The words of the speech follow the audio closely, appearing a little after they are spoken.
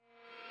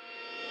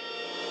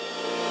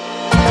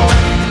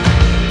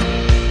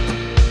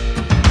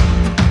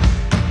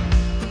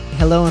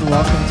Hello and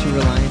welcome to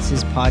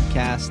Reliance's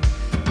podcast.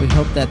 We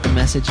hope that the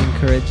message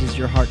encourages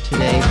your heart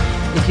today.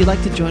 If you'd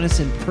like to join us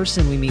in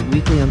person, we meet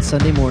weekly on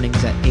Sunday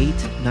mornings at 8,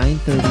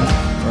 9:30,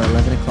 or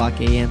 11 o'clock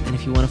a.m. And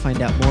if you want to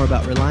find out more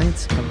about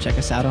Reliance, come check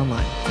us out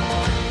online.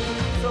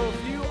 So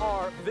if you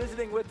are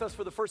visiting with us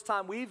for the first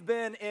time, we've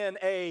been in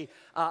a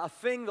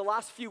thing the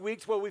last few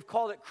weeks where we've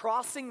called it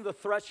Crossing the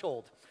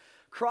Threshold.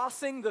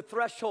 Crossing the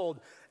Threshold.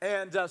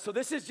 And so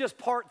this is just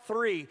part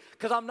 3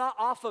 because I'm not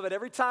off of it.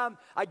 Every time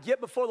I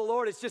get before the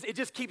Lord, it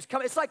just keeps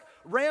coming. It's like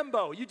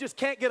Rambo. You just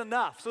can't get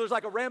enough. So there's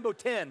like a Rambo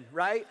 10,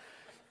 right?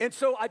 And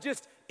so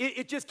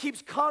it just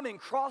keeps coming,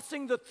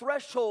 crossing the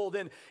threshold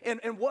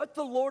and what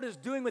the Lord is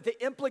doing with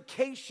the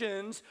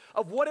implications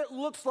of what it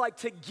looks like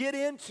to get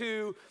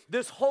into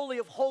this Holy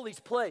of Holies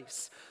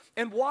place.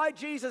 And why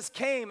Jesus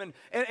came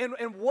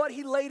and what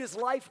he laid his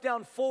life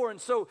down for. And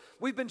so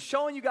we've been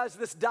showing you guys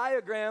this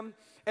diagram,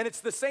 and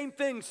it's the same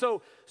thing.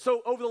 So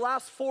over the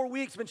last 4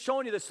 weeks, I've been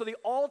showing you this. So the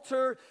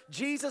altar,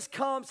 Jesus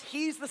comes,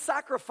 he's the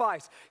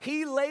sacrifice.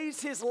 He lays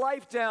his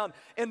life down,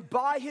 and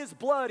by his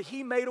blood,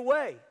 he made a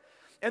way.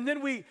 And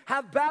then we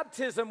have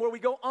baptism where we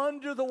go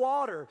under the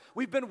water.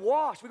 We've been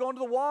washed. We go under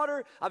the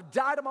water. I've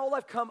died in my whole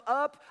life, come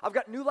up. I've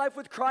got new life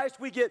with Christ.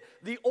 We get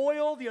the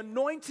oil, the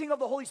anointing of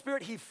the Holy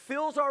Spirit. He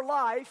fills our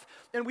life,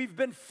 and we've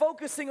been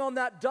focusing on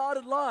that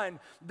dotted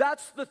line.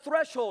 That's the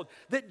threshold,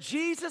 that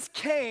Jesus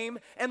came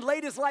and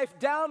laid his life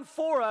down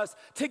for us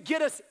to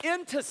get us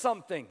into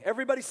something.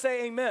 Everybody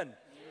say amen.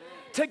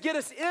 To get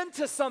us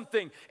into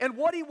something. And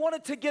what he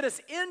wanted to get us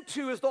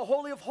into is the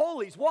Holy of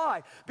Holies.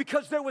 Why?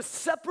 Because there was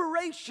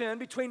separation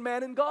between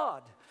man and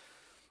God.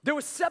 There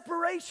was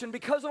separation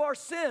because of our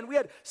sin. We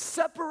had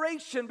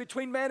separation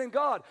between man and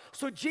God.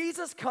 So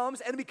Jesus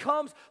comes and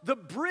becomes the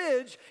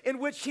bridge in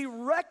which he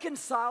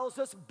reconciles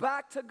us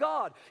back to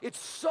God. It's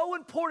so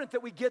important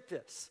that we get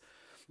this.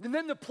 And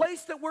then the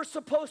place that we're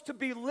supposed to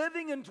be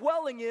living and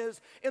dwelling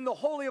is in the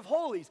Holy of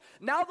Holies.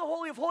 Now the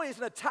Holy of Holies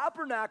isn't a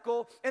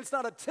tabernacle, and it's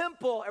not a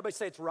temple. Everybody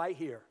say it's right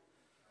here.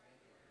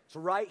 It's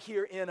right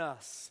here in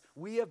us.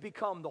 We have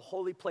become the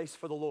holy place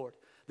for the Lord,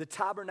 the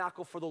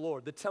tabernacle for the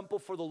Lord, the temple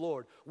for the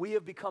Lord. We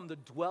have become the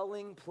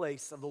dwelling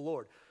place of the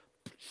Lord.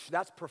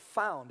 That's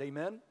profound,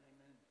 amen?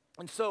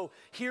 And so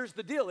here's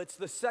the deal. It's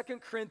the 2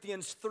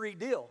 Corinthians 3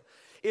 deal.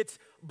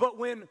 But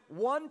when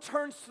one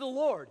turns to the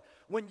Lord,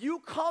 when you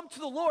come to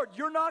the Lord,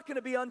 you're not going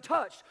to be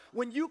untouched.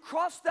 When you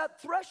cross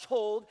that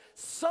threshold,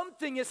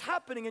 something is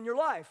happening in your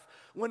life.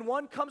 When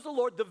one comes to the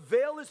Lord, the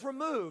veil is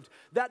removed.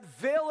 That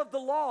veil of the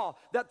law,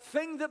 that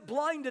thing that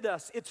blinded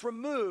us, it's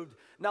removed.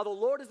 Now the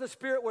Lord is the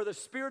Spirit. Where the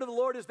Spirit of the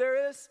Lord is,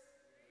 there is.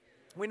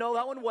 We know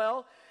that one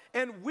well.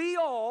 And we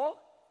all,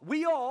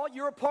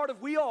 you're a part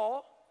of we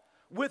all,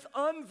 with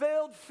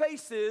unveiled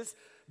faces,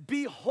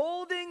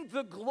 beholding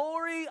the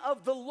glory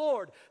of the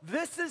Lord.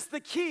 This is the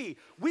key.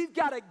 We've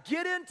got to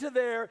get into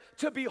there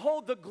to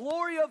behold the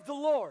glory of the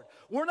Lord.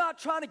 We're not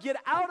trying to get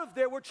out of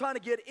there. We're trying to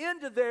get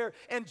into there.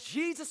 And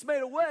Jesus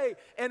made a way.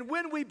 And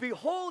when we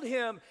behold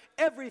him,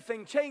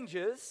 everything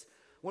changes.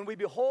 When we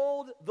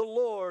behold the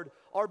Lord,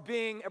 our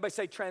being, everybody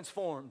say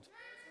transformed.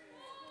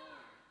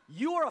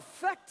 You are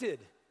affected.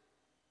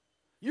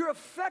 You're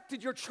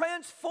affected, you're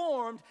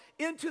transformed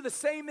into the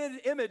same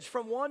image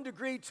from one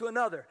degree to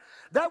another.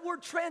 That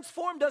word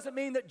transformed doesn't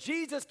mean that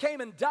Jesus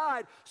came and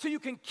died so you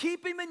can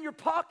keep him in your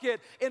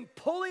pocket and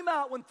pull him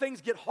out when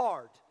things get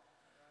hard.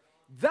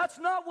 That's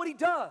not what he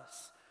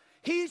does.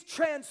 He's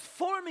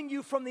transforming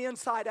you from the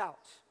inside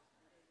out.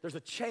 There's a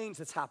change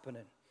that's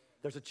happening.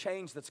 There's a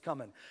change that's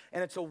coming.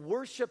 And it's a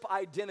worship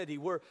identity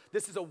where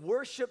this is a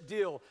worship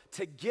deal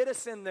to get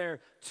us in there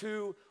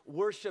to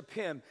worship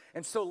him.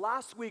 And so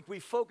last week we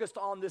focused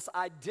on this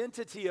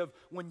identity of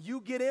when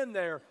you get in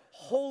there,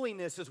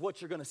 holiness is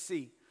what you're going to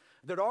see.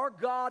 That our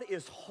God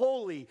is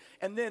holy,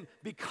 and then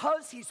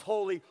because he's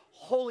holy,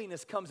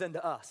 holiness comes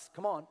into us.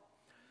 Come on.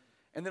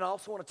 And then I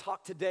also want to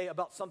talk today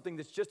about something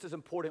that's just as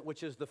important,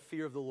 which is the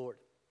fear of the Lord.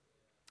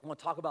 I want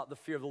to talk about the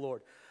fear of the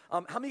Lord. How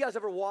many of you guys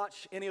ever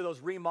watch any of those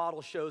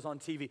remodel shows on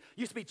TV?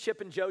 Used to be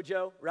Chip and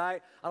JoJo,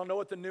 right? I don't know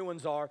what the new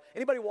ones are.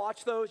 Anybody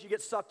watch those? You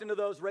get sucked into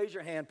those? Raise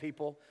your hand,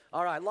 people.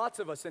 All right, lots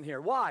of us in here.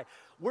 Why?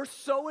 We're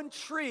so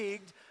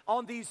intrigued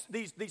on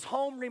these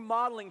home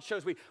remodeling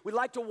shows. We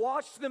like to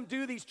watch them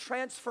do these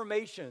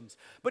transformations.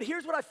 But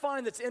here's what I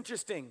find that's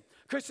interesting.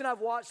 Christian and I have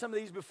watched some of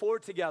these before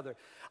together.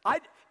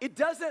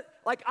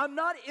 I'm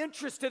not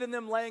interested in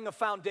them laying a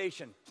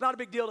foundation. It's not a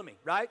big deal to me,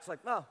 right? It's like,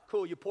 oh,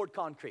 cool, you poured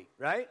concrete,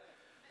 right?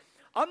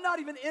 I'm not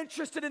even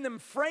interested in them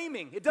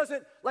framing. It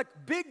doesn't,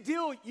 big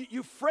deal,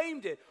 you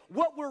framed it.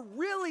 What we're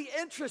really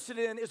interested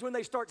in is when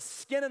they start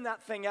skinning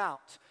that thing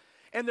out.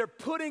 And they're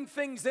putting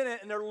things in it,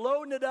 and they're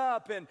loading it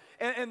up, and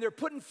they're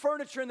putting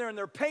furniture in there, and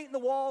they're painting the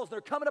walls, and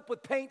they're coming up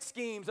with paint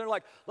schemes. And they're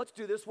like, let's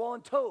do this wall in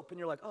taupe. And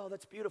you're like, oh,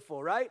 that's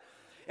beautiful, right?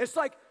 It's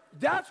like,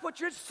 that's what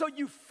you're, so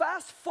you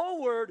fast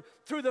forward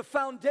through the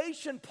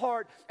foundation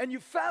part, and you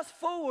fast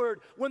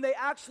forward when they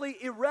actually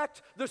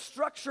erect the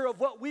structure of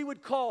what we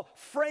would call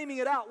framing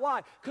it out.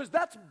 Why? Because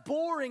that's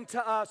boring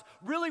to us.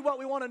 Really what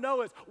we want to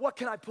know is, what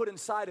can I put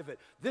inside of it?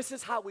 This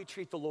is how we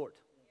treat the Lord.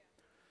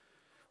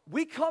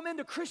 we come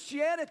into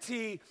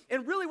Christianity,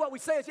 and really what we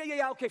say is,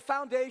 okay,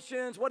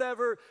 foundations,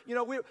 whatever,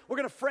 we're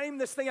going to frame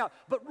this thing out.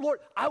 But Lord,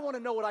 I want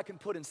to know what I can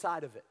put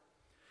inside of it.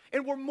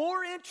 And we're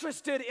more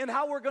interested in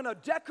how we're going to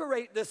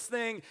decorate this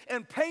thing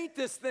and paint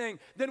this thing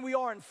than we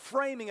are in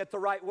framing it the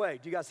right way.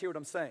 Do you guys hear what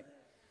I'm saying?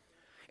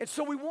 And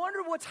so we wonder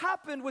what's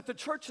happened with the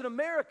church in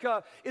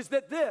America is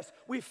that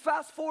we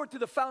fast forward to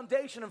the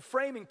foundation and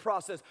framing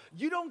process.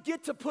 You don't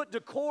get to put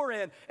decor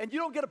in, and you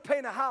don't get to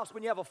paint a house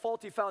when you have a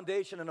faulty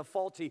foundation and a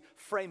faulty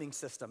framing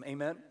system,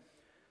 amen?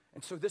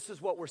 And so this is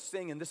what we're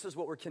seeing, and this is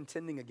what we're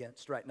contending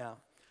against right now,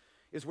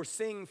 is we're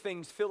seeing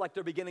things feel like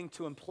they're beginning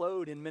to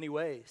implode in many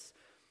ways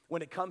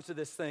when it comes to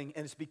this thing,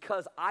 and it's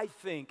because I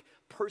think,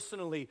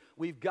 personally,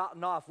 we've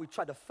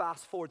tried to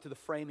fast forward to the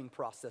framing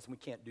process, and we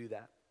can't do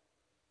that.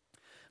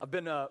 I've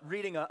been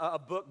reading a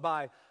book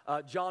by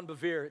John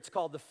Bevere. It's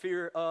called The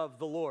Fear of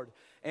the Lord.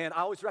 And I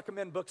always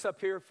recommend books up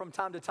here from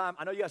time to time.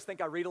 I know you guys think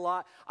I read a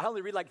lot. I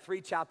only read like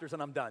 3 chapters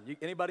and I'm done.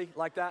 Anybody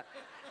like that?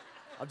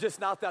 I'm just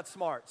not that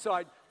smart.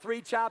 So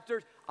 3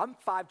 chapters. I'm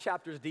 5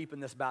 chapters deep in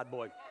this bad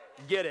boy.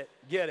 Get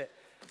it.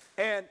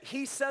 And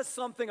he says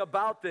something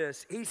about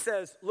this. He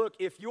says, look,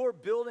 if you're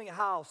building a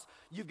house,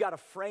 you've got to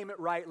frame it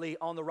rightly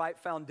on the right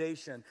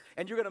foundation.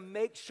 And you're going to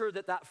make sure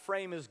that that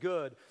frame is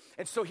good.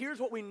 And so here's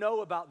what we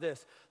know about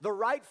this. The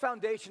right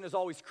foundation is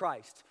always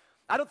Christ.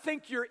 I don't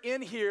think you're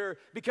in here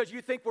because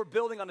you think we're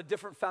building on a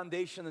different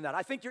foundation than that.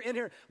 I think you're in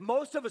here,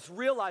 most of us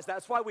realize that.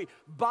 That's why we're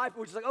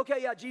just like, okay,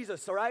 yeah,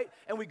 Jesus, all right?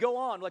 And we go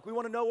on, like we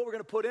want to know what we're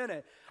going to put in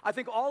it. I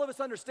think all of us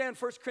understand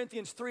 1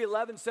 Corinthians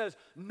 3:11 says,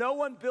 no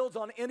one builds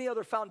on any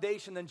other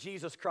foundation than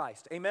Jesus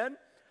Christ. Amen?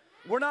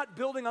 We're not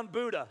building on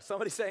Buddha.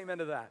 Somebody say amen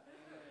to that.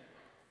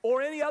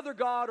 Or any other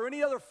God or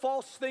any other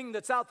false thing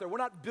that's out there. We're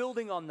not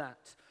building on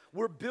that.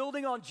 We're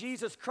building on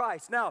Jesus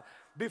Christ. Now,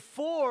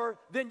 before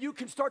then you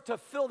can start to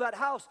fill that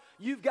house,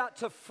 you've got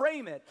to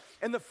frame it.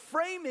 And the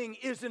framing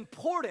is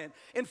important.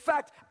 In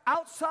fact,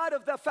 outside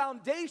of the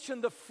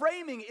foundation, the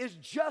framing is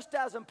just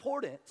as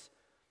important.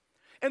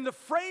 And the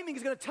framing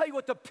is going to tell you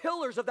what the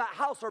pillars of that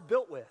house are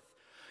built with.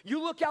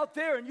 You look out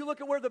there and you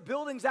look at where the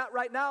building's at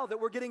right now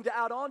that we're getting to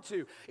add on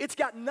to. It's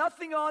got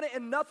nothing on it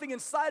and nothing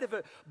inside of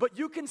it, but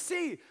you can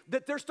see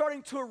that they're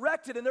starting to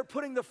erect it and they're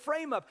putting the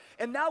frame up.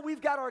 And now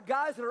we've got our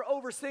guys that are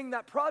overseeing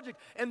that project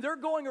and they're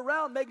going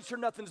around making sure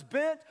nothing's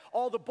bent,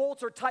 all the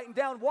bolts are tightened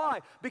down.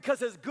 Why?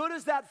 Because as good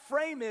as that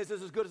frame is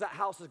as good as that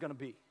house is going to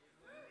be.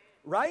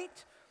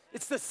 Right?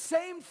 It's the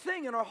same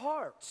thing in our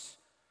hearts.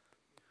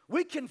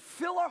 We can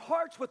fill our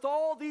hearts with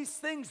all these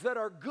things that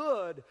are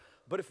good,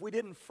 but if we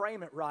didn't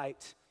frame it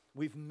right,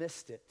 we've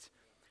missed it.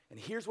 And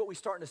here's what we're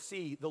starting to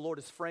see the Lord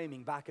is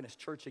framing back in his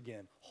church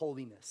again,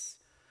 holiness.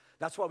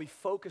 That's why we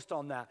focused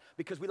on that,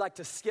 because we like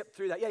to skip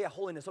through that. Yeah,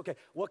 holiness. Okay,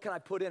 what can I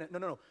put in it?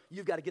 No.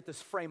 You've got to get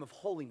this frame of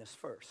holiness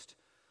first.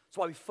 That's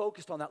why we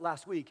focused on that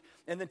last week.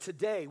 And then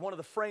today, one of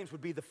the frames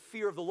would be the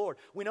fear of the Lord.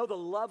 We know the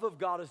love of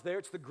God is there.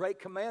 It's the great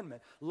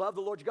commandment. Love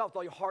the Lord your God with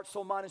all your heart,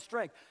 soul, mind, and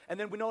strength. And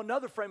then we know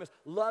another frame is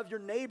love your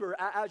neighbor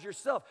as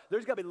yourself.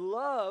 There's got to be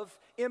love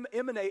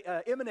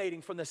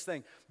emanating from this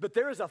thing. But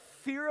there is a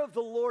fear of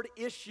the Lord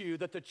issue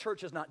that the church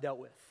has not dealt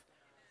with.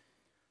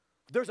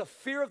 There's a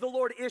fear of the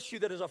Lord issue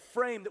that is a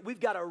frame that we've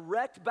got to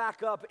erect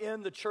back up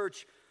in the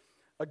church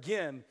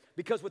again,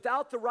 because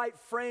without the right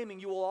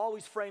framing, you will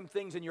always frame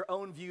things in your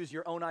own views,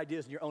 your own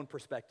ideas, and your own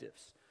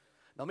perspectives.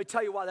 Now, let me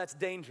tell you why that's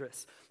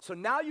dangerous. So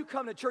now you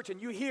come to church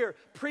and you hear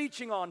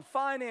preaching on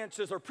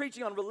finances or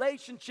preaching on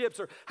relationships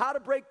or how to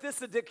break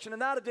this addiction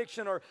and that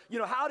addiction or,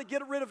 how to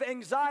get rid of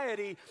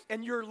anxiety,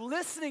 and you're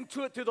listening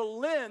to it through the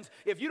lens.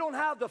 If you don't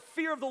have the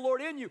fear of the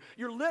Lord in you,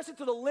 you're listening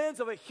to the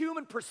lens of a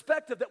human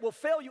perspective that will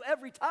fail you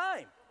every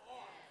time.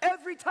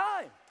 Every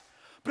time.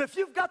 But if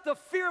you've got the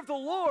fear of the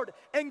Lord,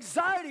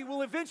 anxiety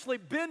will eventually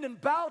bend and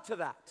bow to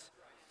that.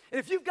 And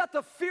if you've got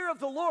the fear of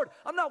the Lord,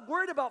 I'm not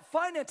worried about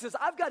finances.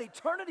 I've got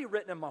eternity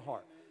written in my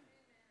heart.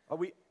 Are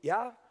we?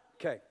 Yeah?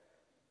 Okay.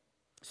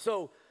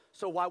 So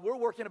while we're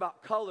working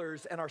about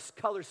colors and our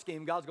color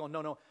scheme, God's going,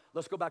 no,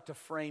 let's go back to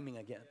framing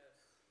again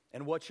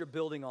and what you're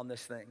building on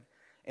this thing.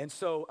 And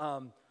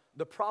so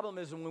the problem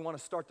is when we want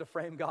to start to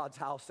frame God's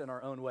house in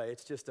our own way,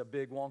 it's just a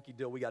big wonky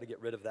deal. We got to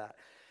get rid of that.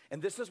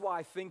 And this is why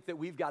I think that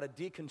we've got a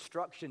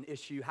deconstruction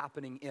issue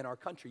happening in our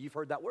country. You've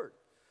heard that word.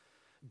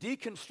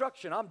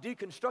 Deconstruction. I'm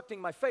deconstructing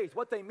my faith.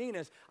 What they mean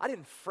is I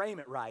didn't frame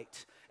it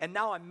right, and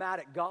now I'm mad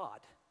at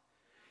God.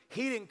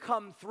 He didn't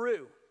come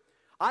through.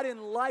 I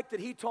didn't like that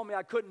he told me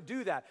I couldn't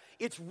do that.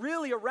 It's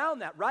really around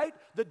that, right?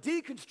 The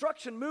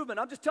deconstruction movement,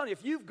 I'm just telling you,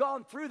 if you've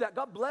gone through that,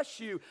 God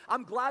bless you.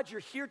 I'm glad you're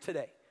here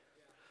today.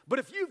 But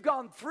if you've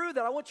gone through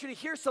that, I want you to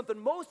hear something.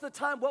 Most of the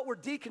time, what we're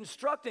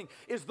deconstructing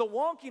is the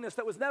wonkiness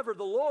that was never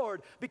the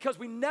Lord, because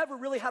we never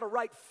really had a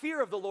right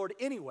fear of the Lord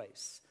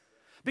anyways.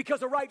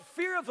 Because a right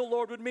fear of the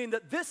Lord would mean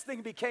that this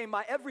thing became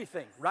my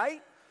everything,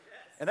 right?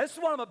 Yes. And this is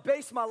what I'm going to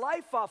base my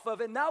life off of.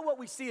 And now what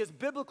we see is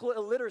biblical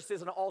illiteracy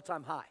is at an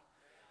all-time high.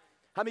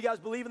 How many of you guys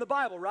believe in the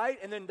Bible, right?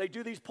 And then they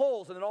do these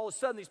polls, and then all of a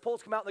sudden these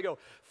polls come out and they go,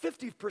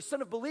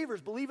 50% of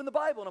believers believe in the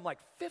Bible. And I'm like,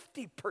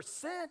 50%?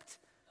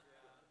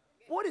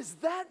 What is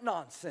that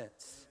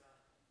nonsense?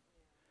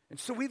 And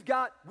so we've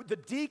got the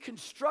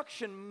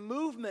deconstruction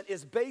movement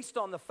is based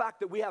on the fact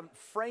that we haven't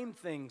framed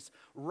things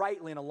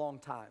rightly in a long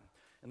time.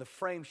 And the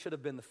frame should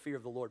have been the fear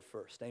of the Lord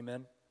first.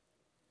 Amen?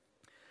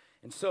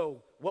 And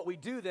so what we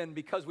do then,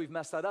 because we've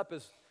messed that up,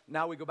 is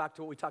now we go back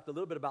to what we talked a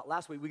little bit about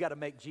last week. We got to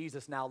make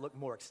Jesus now look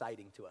more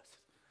exciting to us.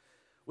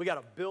 We got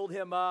to build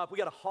him up. We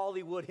got to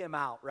Hollywood him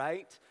out,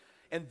 right?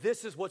 And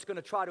this is what's going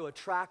to try to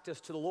attract us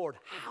to the Lord.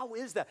 How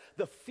is that?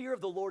 The fear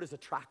of the Lord is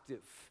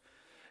attractive.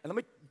 And let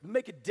me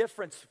make a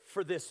difference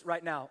for this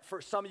right now.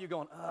 For some of you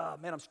going, oh,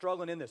 man, I'm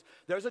struggling in this.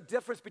 There's a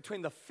difference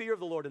between the fear of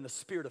the Lord and the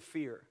spirit of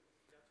fear.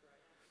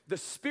 The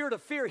spirit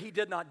of fear he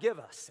did not give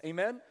us.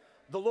 Amen?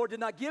 The Lord did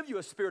not give you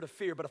a spirit of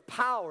fear, but of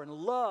power and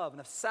love and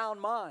of sound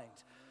mind.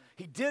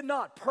 He did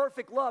not.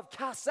 Perfect love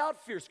casts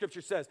out fear,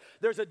 Scripture says.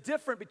 There's a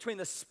difference between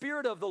the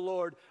spirit of the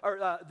Lord,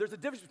 there's a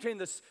difference between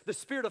the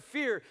spirit of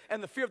fear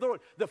and the fear of the Lord.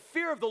 The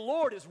fear of the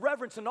Lord is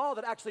reverence and awe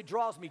that actually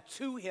draws me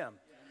to him.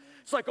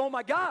 It's like, oh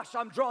my gosh,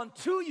 I'm drawn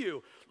to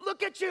you.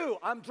 Look at you,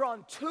 I'm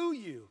drawn to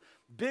you.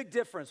 Big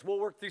difference. We'll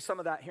work through some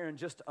of that here in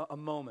just a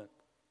moment.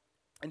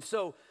 And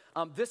so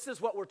this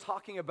is what we're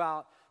talking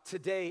about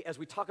today as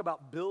we talk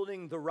about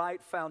building the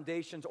right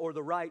foundations, or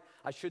the right,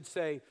 I should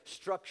say,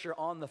 structure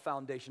on the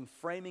foundation,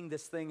 framing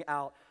this thing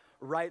out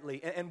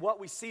rightly. And what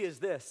we see is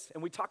this,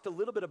 and we talked a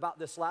little bit about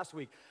this last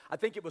week. I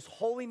think it was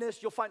holiness.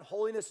 You'll find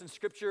holiness in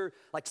Scripture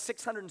like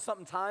 600 and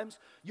something times.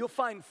 You'll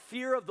find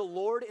fear of the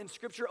Lord in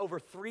Scripture over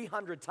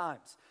 300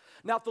 times.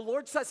 Now, if the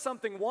Lord says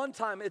something one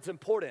time, it's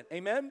important.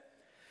 Amen?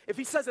 If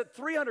he says it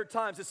 300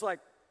 times, it's like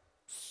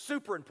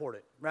super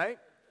important, right?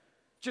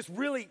 Just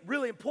really,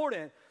 really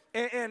important.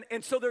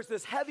 And so there's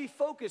this heavy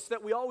focus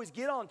that we always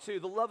get onto,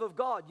 the love of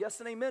God. Yes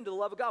and amen to the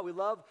love of God. We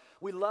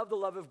love the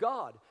love of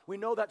God. We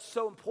know that's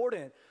so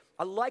important.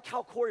 I like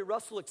how Corey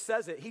Russell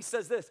says it. He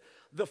says this: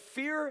 the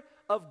fear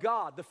of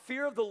God, the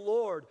fear of the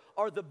Lord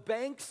are the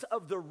banks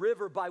of the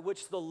river by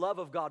which the love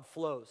of God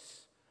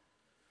flows.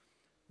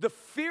 The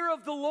fear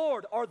of the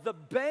Lord are the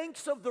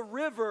banks of the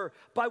river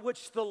by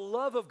which the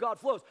love of God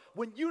flows.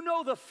 When you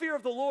know the fear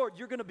of the Lord,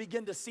 you're going to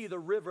begin to see the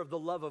river of the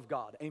love of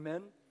God.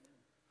 Amen?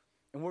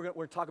 And we're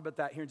going to talk about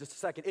that here in just a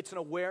second. It's an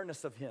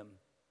awareness of him.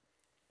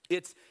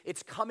 It's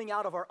coming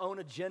out of our own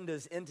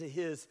agendas into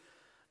his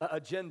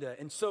agenda.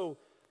 And so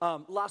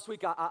last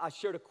week I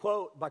shared a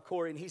quote by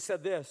Corey, and he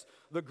said this: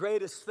 the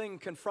greatest thing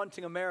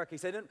confronting America. He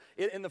said,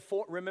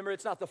 remember,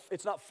 it's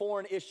not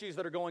foreign issues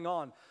that are going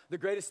on. The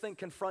greatest thing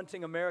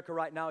confronting America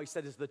right now, he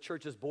said, is the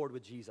church is bored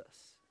with Jesus.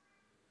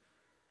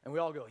 And we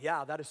all go,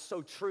 yeah, that is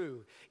so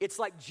true. It's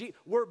like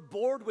we're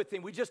bored with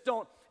him. We just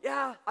don't,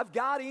 yeah, I've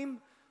got him.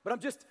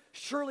 But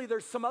surely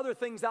there's some other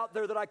things out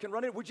there that I can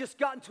run into. We've just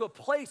gotten to a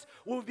place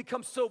where we've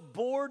become so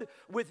bored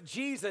with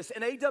Jesus.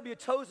 And A.W.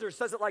 Tozer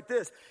says it like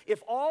this: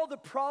 if all the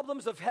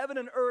problems of heaven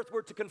and earth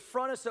were to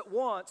confront us at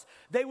once,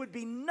 they would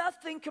be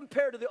nothing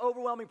compared to the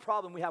overwhelming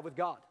problem we have with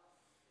God.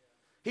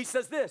 He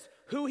says this: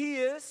 who he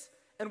is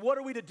and what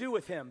are we to do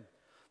with him?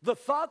 The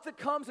thought that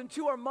comes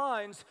into our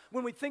minds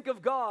when we think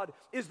of God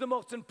is the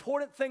most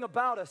important thing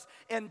about us,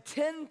 and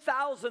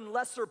 10,000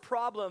 lesser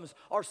problems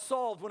are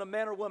solved when a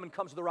man or woman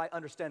comes to the right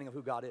understanding of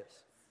who God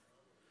is.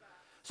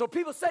 So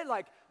people say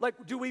like,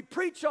 do we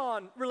preach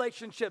on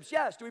relationships?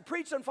 Yes. Do we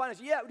preach on finance?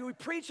 Yeah. Do we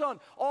preach on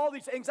all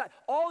these anxiety?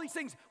 All these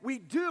things we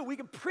do. We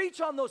can preach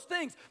on those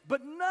things,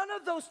 but none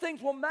of those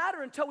things will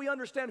matter until we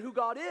understand who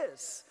God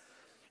is.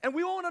 And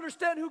we won't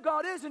understand who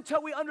God is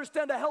until we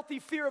understand a healthy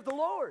fear of the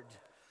Lord.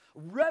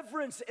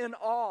 Reverence and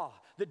awe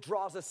that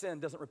draws us in,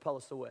 doesn't repel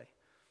us away.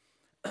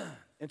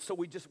 And so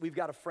we've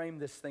got to frame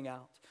this thing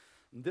out.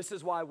 And this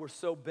is why we're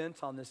so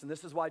bent on this. And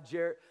this is why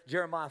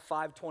Jeremiah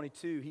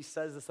 5:22, he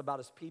says this about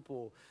his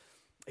people.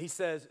 He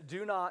says, do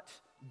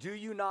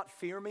you not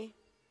fear me,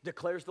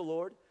 declares the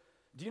Lord?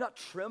 Do you not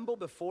tremble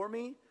before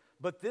me?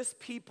 But this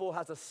people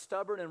has a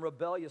stubborn and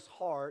rebellious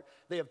heart.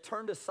 They have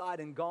turned aside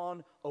and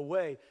gone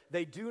away.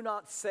 They do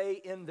not say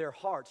in their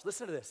hearts,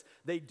 listen to this,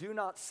 they do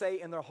not say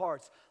in their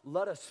hearts,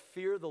 let us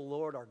fear the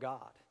Lord our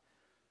God.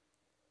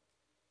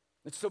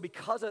 And so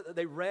because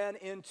they ran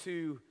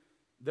into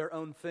their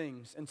own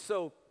things. And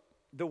so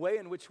the way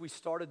in which we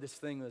started this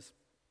thing was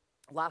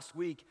last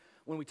week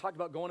when we talked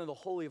about going into the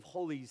Holy of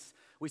Holies.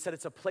 We said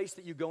it's a place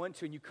that you go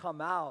into and you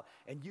come out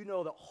and you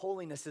know that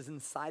holiness is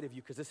inside of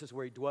you because this is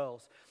where he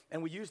dwells.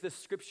 And we used this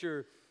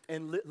scripture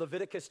in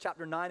Leviticus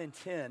chapter 9 and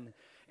 10,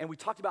 and we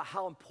talked about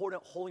how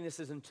important holiness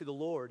is unto the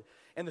Lord.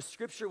 And the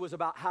scripture was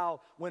about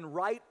how when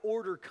right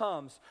order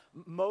comes,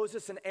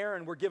 Moses and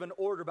Aaron were given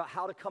order about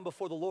how to come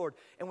before the Lord.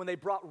 And when they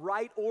brought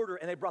right order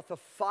and they brought the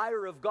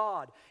fire of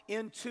God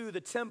into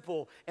the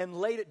temple and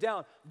laid it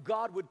down,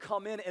 God would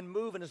come in and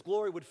move and his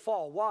glory would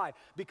fall. Why?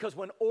 Because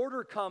when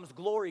order comes,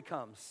 glory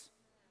comes.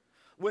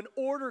 When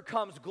order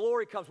comes,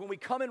 glory comes. When we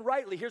come in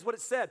rightly, here's what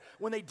it said.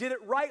 When they did it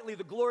rightly,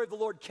 the glory of the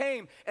Lord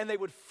came and they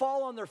would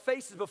fall on their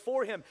faces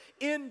before him.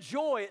 In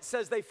joy, it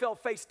says they fell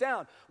face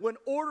down. When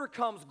order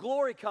comes,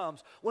 glory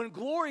comes. When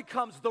glory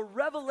comes, the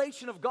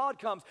revelation of God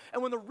comes.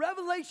 And when the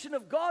revelation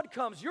of God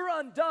comes, you're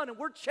undone and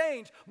we're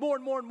changed more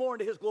and more and more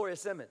into his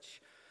glorious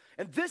image.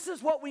 And this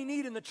is what we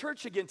need in the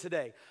church again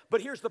today. But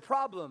here's the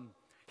problem.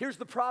 Here's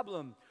the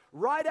problem.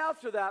 Right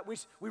after that,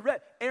 we read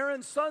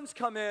Aaron's sons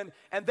come in,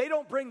 and they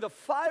don't bring the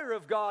fire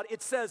of God.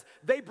 It says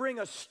they bring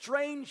a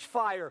strange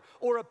fire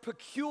or a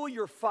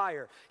peculiar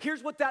fire.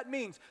 Here's what that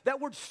means.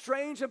 That word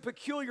strange and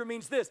peculiar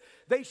means this.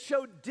 They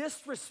showed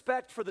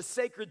disrespect for the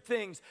sacred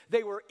things.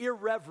 They were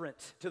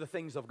irreverent to the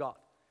things of God.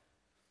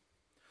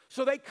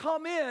 So they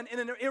come in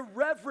an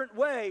irreverent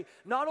way.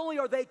 Not only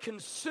are they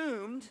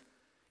consumed,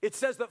 it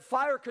says that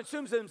fire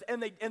consumes them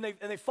and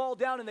they fall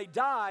down and they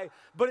die.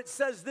 But it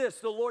says this,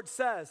 the Lord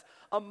says,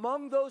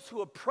 among those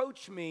who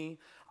approach me,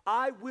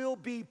 I will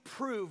be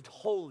proved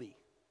holy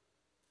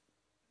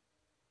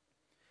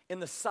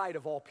in the sight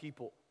of all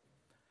people.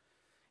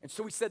 And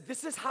so we said,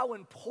 this is how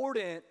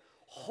important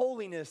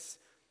holiness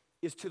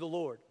is to the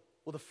Lord.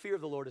 Well, the fear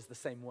of the Lord is the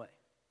same way.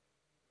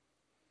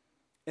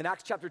 In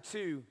Acts chapter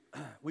 2,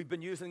 we've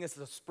been using this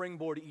as a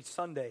springboard each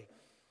Sunday.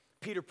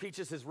 Peter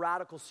preaches his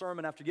radical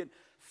sermon after getting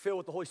filled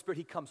with the Holy Spirit.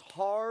 He comes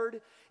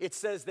hard. It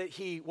says that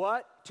he,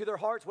 what? To their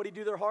hearts. What did he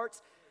do to their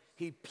hearts?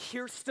 He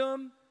pierced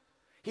them.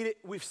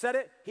 We've said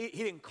it. He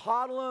didn't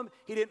coddle them.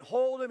 He didn't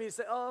hold them. He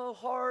said, oh,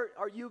 heart,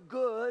 are you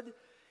good?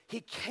 He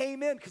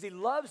came in because he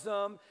loves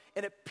them,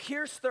 and it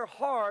pierced their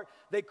heart.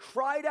 They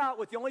cried out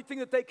with the only thing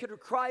that they could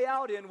cry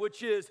out in,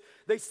 which is,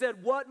 they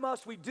said, what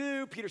must we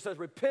do? Peter says,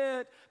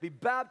 repent, be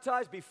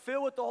baptized, be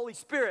filled with the Holy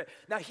Spirit.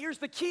 Now, here's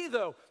the key,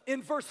 though.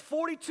 In verse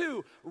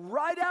 42,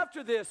 right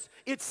after this,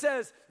 it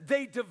says,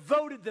 they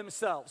devoted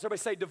themselves. Everybody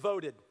say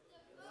devoted.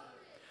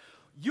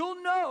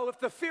 You'll know if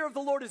the fear of the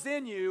Lord is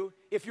in you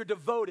if you're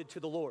devoted to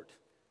the Lord.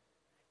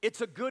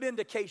 It's a good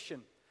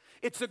indication.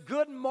 It's a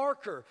good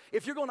marker.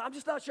 If you're going, I'm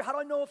just not sure, how do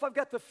I know if I've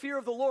got the fear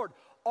of the Lord?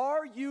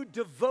 Are you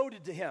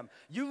devoted to him?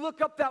 You look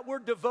up that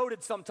word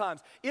devoted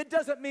sometimes. It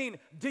doesn't mean,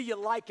 do you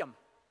like him?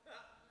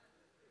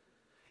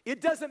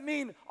 It doesn't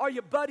mean, are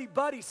you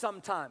buddy-buddy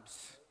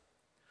sometimes?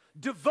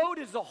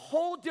 Devoted is a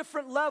whole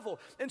different level.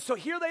 And so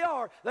here they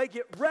are. They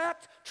get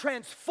wrecked,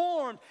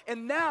 transformed,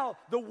 and now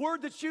the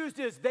word that's used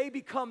is they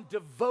become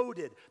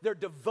devoted. They're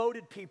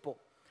devoted people.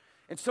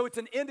 And so it's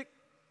an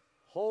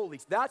holy,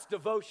 that's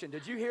devotion.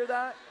 Did you hear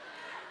that?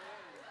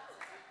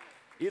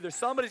 Either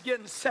somebody's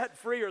getting set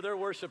free or they're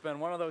worshiping,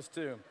 one of those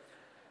two.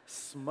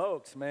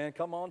 Smokes, man.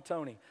 Come on,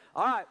 Tony.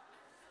 All right.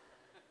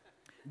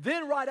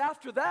 Then right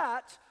after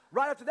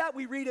that,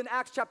 we read in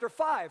Acts chapter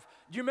 5.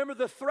 Do you remember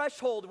the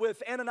threshold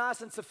with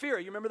Ananias and Sapphira?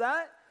 You remember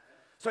that?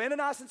 So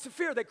Ananias and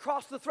Sapphira, they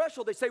cross the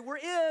threshold. They say, we're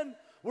in,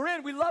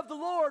 we love the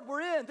Lord, we're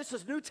in. This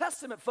is New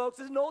Testament, folks.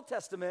 This isn't Old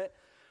Testament.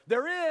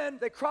 They're in,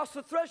 they cross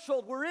the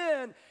threshold, we're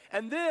in,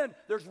 and then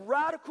there's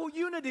radical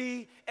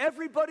unity.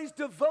 Everybody's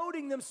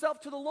devoting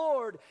themselves to the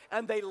Lord,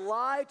 and they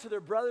lie to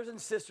their brothers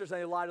and sisters, and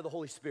they lie to the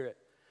Holy Spirit.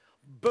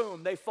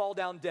 Boom, they fall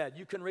down dead.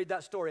 You can read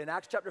that story in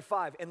Acts chapter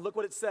 5, and look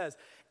what it says.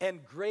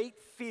 And great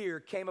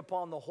fear came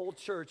upon the whole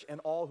church and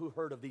all who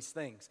heard of these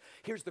things.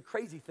 Here's the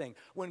crazy thing.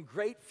 When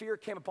great fear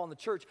came upon the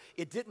church,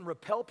 it didn't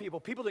repel people.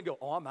 People didn't go,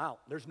 oh, I'm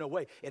out. There's no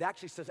way. It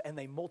actually says, and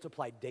they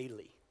multiplied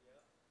daily.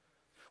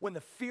 When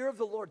the fear of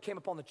the Lord came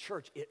upon the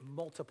church, it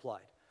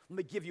multiplied. Let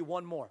me give you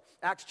one more.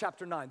 Acts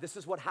chapter 9. This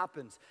is what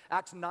happens.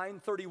 Acts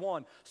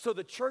 9:31. So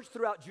the church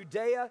throughout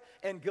Judea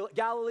and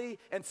Galilee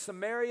and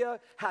Samaria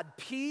had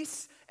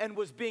peace and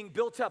was being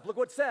built up. Look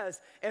what it says.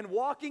 And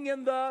walking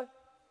in the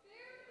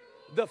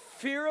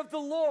fear of the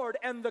Lord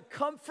and the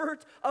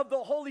comfort of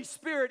the Holy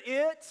Spirit,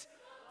 it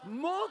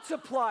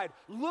multiplied.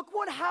 Look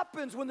what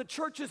happens when the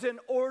church is in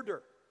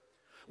order.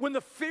 When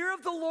the fear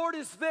of the Lord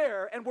is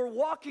there and we're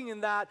walking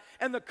in that,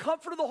 and the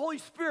comfort of the Holy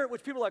Spirit,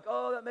 which people are like,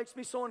 oh, that makes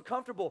me so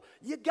uncomfortable.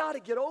 You got to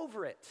get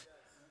over it.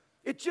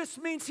 It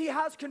just means he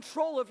has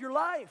control of your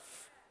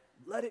life.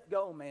 Let it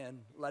go, man.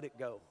 Let it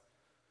go.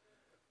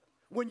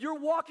 When you're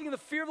walking in the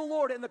fear of the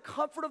Lord and the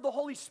comfort of the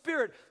Holy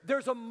Spirit,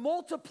 there's a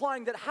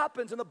multiplying that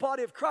happens in the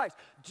body of Christ.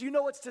 Do you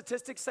know what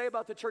statistics say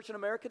about the church in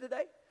America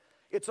today?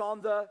 It's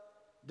on the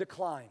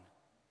decline.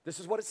 This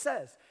is what it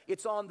says.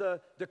 It's on the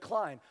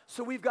decline.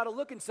 So we've got to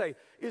look and say,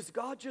 is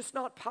God just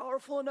not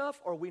powerful enough,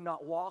 or are we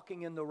not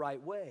walking in the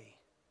right way?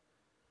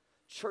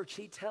 Church,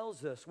 he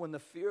tells us when the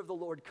fear of the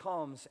Lord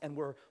comes and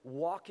we're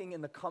walking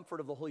in the comfort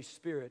of the Holy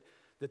Spirit,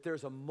 that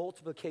there's a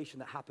multiplication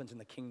that happens in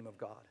the kingdom of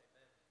God.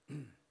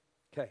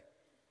 Okay.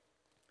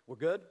 We're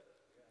good?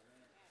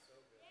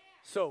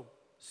 So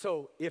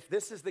if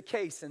this is the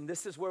case and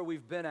this is where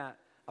we've been at,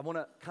 I want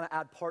to kind of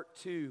add part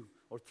 2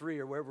 or 3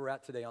 or wherever we're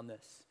at today on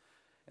this.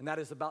 And that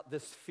is about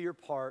this fear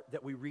part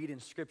that we read in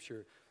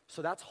Scripture.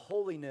 So that's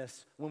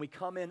holiness. When we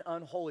come in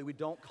unholy, we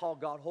don't call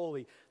God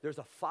holy. There's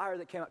a fire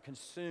that came out,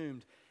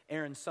 consumed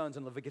Aaron's sons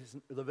in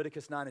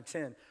Leviticus 9 and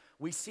 10.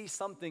 We see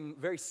something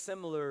very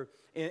similar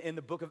in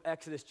the book of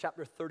Exodus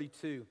chapter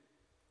 32.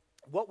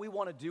 What we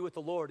want to do with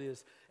the Lord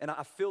is, and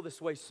I feel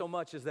this way so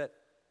much, is that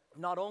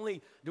not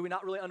only do we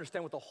not really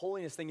understand what the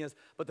holiness thing is,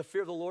 but the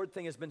fear of the Lord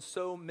thing has been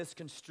so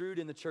misconstrued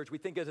in the church. We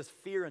think of it as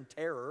fear and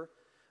terror,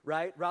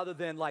 right? Rather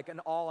than like an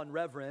awe and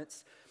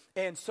reverence.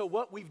 And so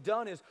what we've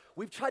done is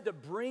we've tried to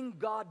bring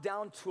God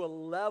down to a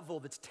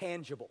level that's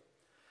tangible.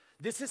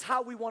 This is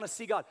how we want to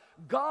see God.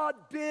 God,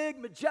 big,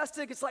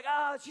 majestic. It's like,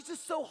 she's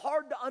just so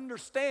hard to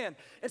understand.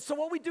 And so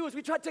what we do is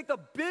we try to take the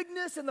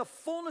bigness and the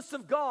fullness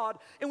of God,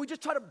 and we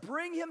just try to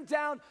bring him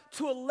down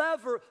to a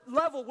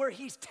level where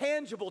he's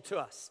tangible to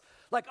us.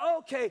 Like,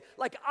 okay,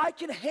 like I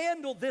can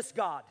handle this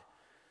God.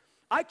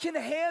 I can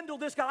handle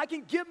this God. I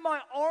can get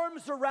my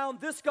arms around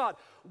this God.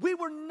 We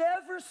were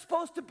never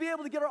supposed to be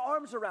able to get our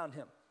arms around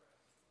him.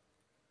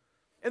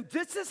 And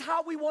this is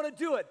how we want to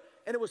do it.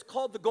 And it was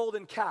called the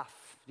golden calf.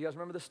 Do you guys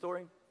remember this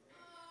story?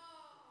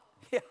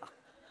 Yeah,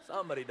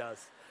 somebody does.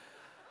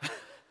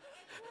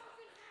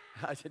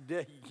 I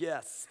did,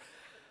 yes.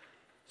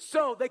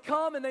 So they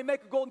come and they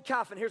make a golden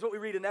calf, and here's what we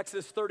read in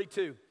Exodus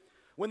 32.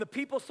 When the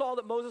people saw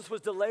that Moses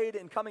was delayed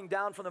in coming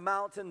down from the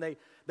mountain,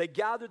 they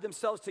gathered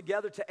themselves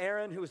together to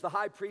Aaron, who was the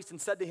high priest,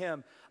 and said to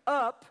him,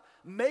 "Up,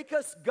 make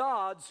us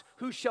gods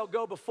who shall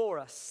go before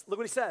us." Look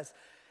what he says.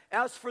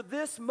 "As for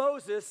this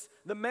Moses,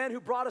 the man who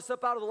brought us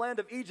up out of the land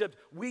of Egypt,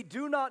 we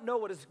do not know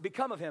what has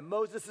become of him."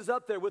 Moses is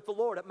up there with the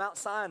Lord at Mount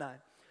Sinai.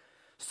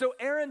 "So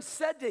Aaron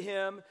said to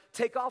him,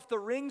 'Take off the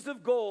rings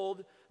of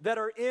gold that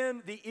are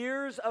in the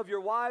ears of your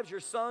wives, your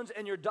sons,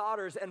 and your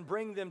daughters, and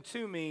bring them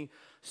to me.'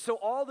 So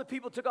all the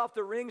people took off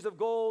the rings of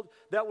gold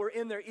that were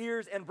in their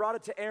ears and brought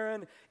it to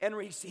Aaron,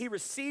 and he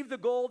received the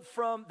gold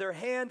from their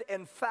hand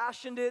and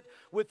fashioned it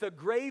with a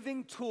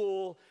graving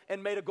tool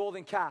and made a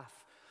golden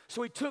calf.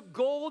 So he took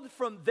gold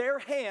from their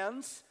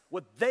hands,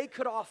 what they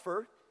could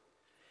offer,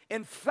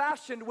 and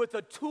fashioned with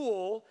a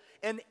tool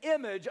an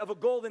image of a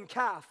golden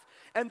calf.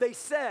 And they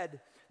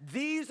said,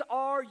 'These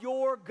are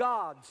your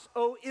gods,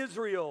 O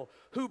Israel,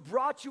 who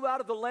brought you out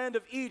of the land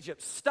of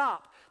Egypt.'"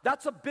 Stop.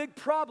 That's a big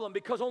problem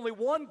because only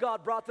one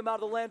God brought them out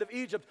of the land of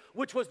Egypt,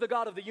 which was the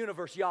God of the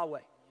universe,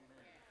 Yahweh.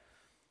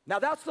 Now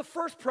that's the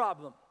first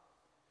problem.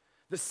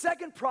 The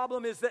second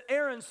problem is that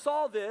Aaron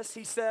saw this,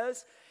 he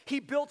says. He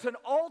built an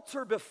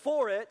altar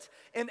before it,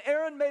 and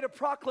Aaron made a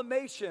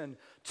proclamation,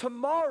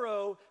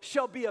 "Tomorrow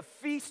shall be a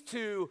feast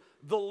to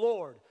the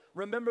Lord."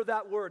 Remember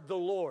that word, the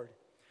Lord.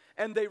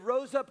 "And they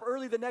rose up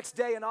early the next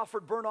day and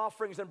offered burnt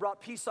offerings and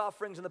brought peace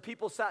offerings, and the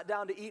people sat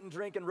down to eat and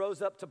drink and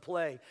rose up to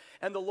play.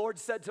 And the Lord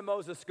said to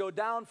Moses, 'Go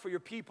down, for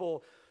your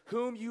people,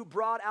 whom you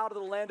brought out of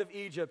the land of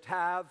Egypt,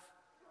 have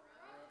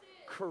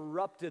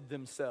corrupted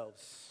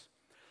themselves.'"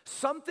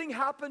 Something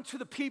happened to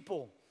the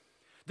people.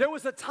 There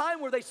was a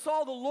time where they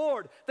saw the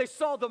Lord. They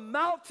saw the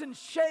mountain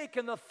shake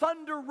and the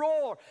thunder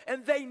roar,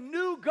 and they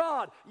knew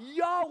God.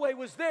 Yahweh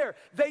was there.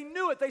 They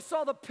knew it. They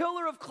saw the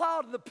pillar of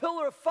cloud and the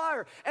pillar of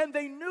fire, and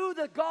they knew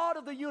the God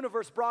of the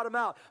universe brought them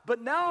out. But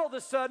now all of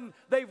a sudden,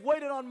 they've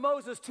waited on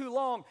Moses too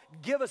long.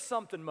 Give us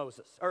something,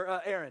 Moses,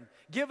 or Aaron.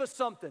 Give us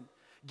something.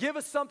 Give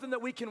us something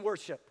that we can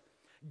worship.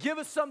 Give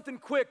us something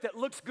quick that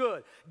looks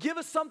good. Give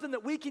us something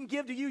that we can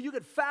give to you. You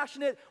can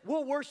fashion it.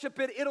 We'll worship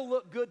it. It'll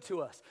look good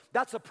to us.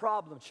 That's a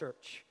problem,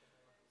 church.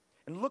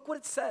 And look what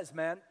it says,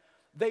 man.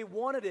 They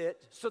wanted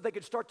it so they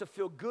could start to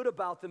feel good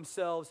about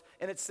themselves.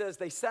 And it says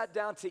they sat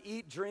down to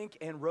eat, drink,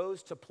 and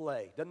rose to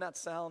play. Doesn't that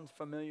sound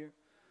familiar?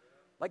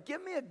 Like,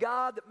 give me a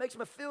God that makes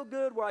me feel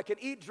good where I can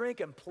eat, drink,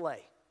 and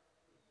play.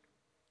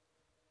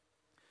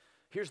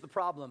 Here's the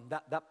problem,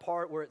 that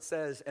part where it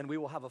says, "And we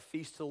will have a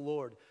feast to the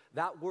Lord."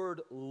 That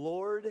word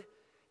Lord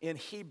in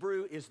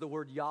Hebrew is the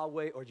word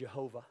Yahweh or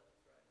Jehovah.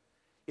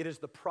 It is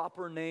the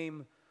proper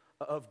name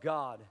of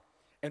God.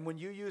 And when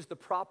you use the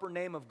proper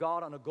name of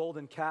God on a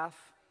golden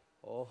calf,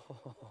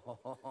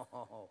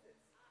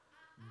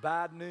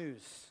 bad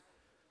news,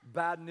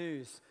 bad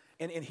news.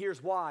 And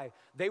here's why.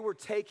 They were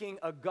taking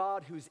a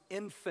God who's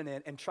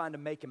infinite and trying to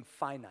make him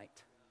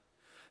finite.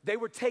 They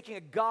were taking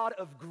a God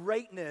of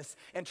greatness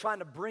and trying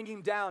to bring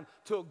him down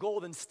to a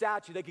golden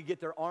statue they could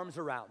get their arms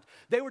around.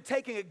 They were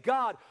taking a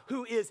God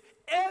who is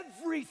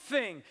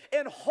everything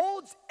and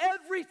holds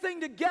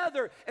everything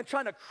together and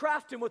trying to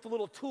craft him with a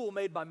little tool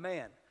made by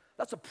man.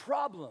 That's a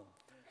problem.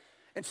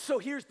 And so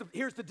here's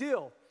the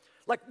deal.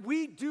 Like,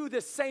 we do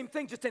this same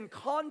thing just in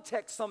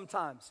context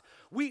sometimes.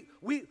 We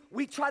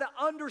try to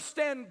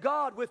understand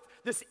God with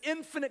this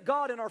infinite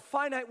God in our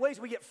finite ways.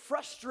 We get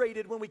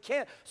frustrated when we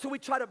can't. So we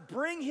try to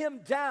bring him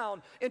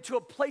down into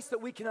a place that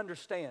we can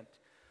understand.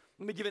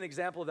 Let me give you an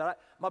example of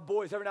that. My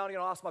boys, every now and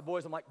again, I'll ask my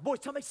boys, I'm like, "Boys,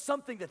 tell me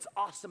something that's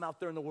awesome out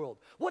there in the world.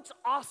 What's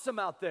awesome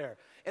out there?"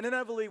 And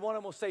inevitably, one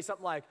of them will say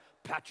something like,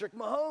 "Patrick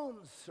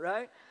Mahomes,"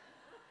 right?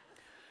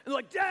 And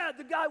like, "Dad,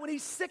 the guy, when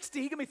he's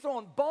 60, he can be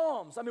throwing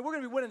bombs. I mean, we're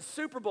going to be winning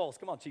Super Bowls."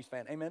 Come on, Chiefs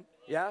fan, amen?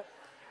 Yeah?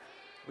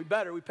 We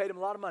better. We paid him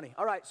a lot of money.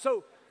 All right,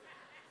 so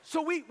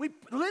we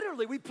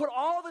literally put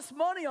all this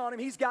money on him.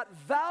 He's got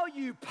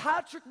value.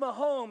 Patrick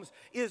Mahomes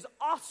is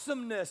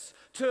awesomeness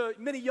to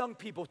many young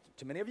people,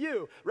 to many of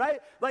you,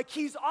 right? Like,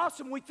 he's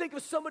awesome. We think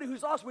of somebody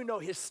who's awesome. We know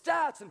his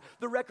stats and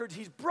the records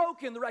he's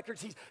broken, the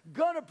records he's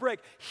gonna break.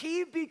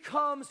 He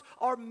becomes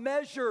our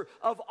measure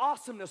of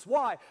awesomeness.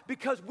 Why?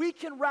 Because we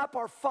can wrap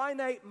our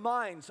finite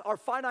minds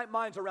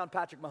around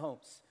Patrick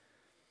Mahomes.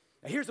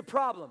 Now, here's the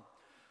problem.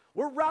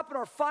 We're wrapping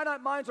our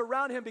finite minds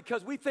around him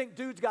because we think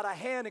dude's got a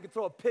hand and can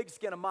throw a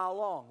pigskin a mile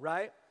long,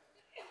 right?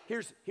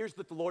 Here's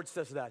what the Lord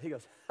says to that. He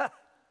goes,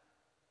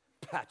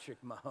 Patrick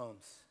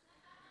Mahomes.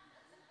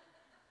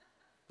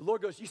 The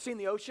Lord goes, you seen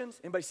the oceans?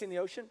 Anybody seen the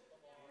ocean?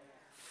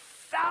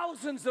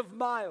 Thousands of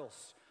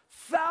miles.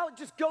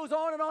 Just goes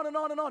on and on and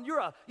on and on. You're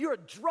a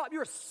drop,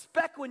 you're a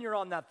speck when you're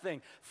on that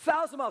thing.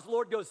 1,000 miles. The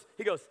Lord goes,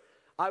 he goes,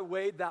 I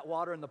weighed that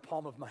water in the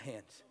palm of my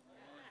hand.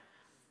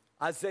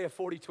 Isaiah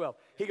 40:12.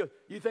 He goes,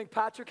 you think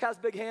Patrick has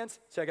big hands?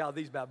 Check out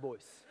these bad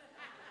boys.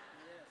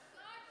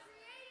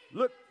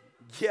 Look,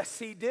 yes,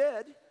 he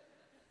did.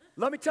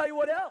 Let me tell you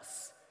what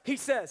else. He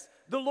says,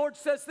 the Lord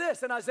says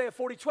this in Isaiah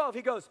 40:12.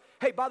 He goes,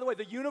 hey, by the way,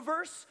 the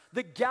universe,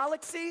 the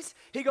galaxies,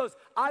 he goes,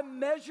 I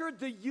measured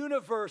the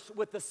universe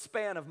with the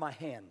span of my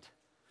hand.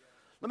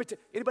 Let me tell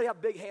you, anybody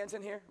have big hands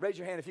in here? Raise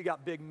your hand if you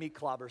got big meat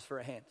clobbers for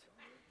a hand.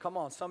 Come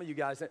on, some of you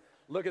guys,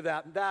 look at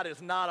that. That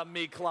is not a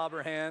meat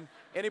clobber hand.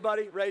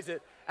 Anybody? Raise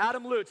it.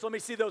 Adam Lutz, let me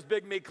see those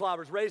big meat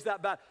clobbers. Raise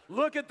that bad.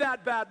 Look at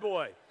that bad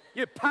boy.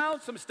 You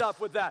pound some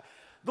stuff with that.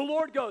 The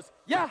Lord goes,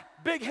 yeah,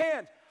 big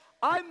hand.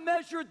 I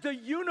measured the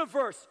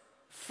universe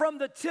from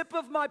the tip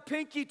of my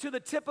pinky to the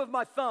tip of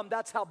my thumb.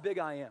 That's how big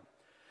I am.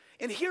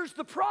 And here's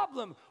the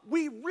problem.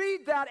 We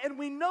read that and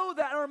we know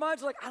that, and our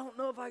minds are like, I don't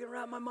know if I can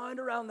wrap my mind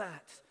around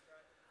that.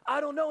 I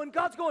don't know. And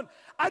God's going,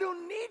 I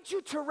don't need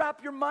you to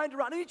wrap your mind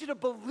around. I need you to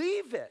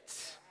believe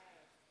it.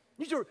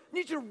 I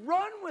need you to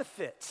run with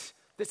it.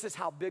 This is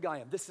how big I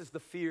am. This is the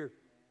fear.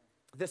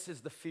 This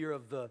is the fear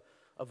of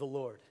the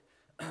Lord.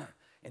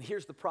 And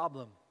here's the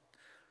problem.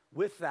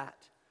 With that,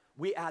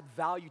 we add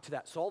value to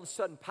that. So all of a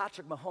sudden,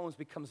 Patrick Mahomes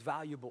becomes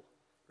valuable,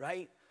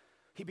 right?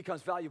 He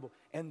becomes valuable.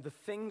 And the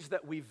things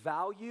that we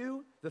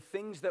value, that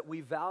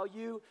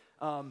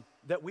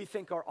we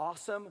think are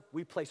awesome,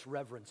 we place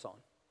reverence on.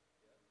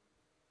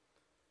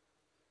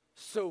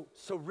 So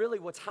really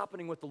what's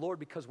happening with the Lord,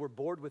 because we're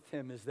bored with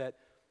him, is that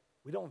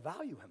we don't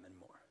value him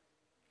anymore.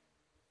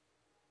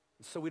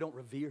 And so we don't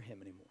revere him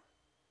anymore.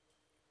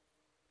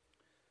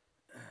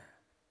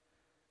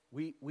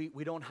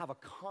 We don't have a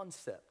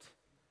concept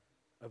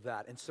of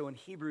that. And so in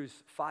Hebrews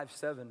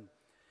 5:7,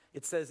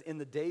 it says, in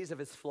the days of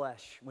his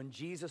flesh, when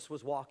Jesus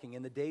was walking,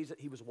 in the days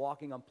that he was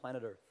walking on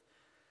planet Earth,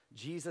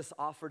 Jesus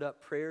offered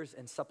up prayers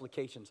and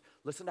supplications.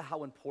 Listen to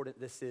how important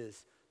this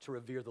is to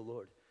revere the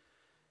Lord.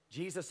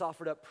 Jesus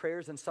offered up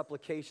prayers and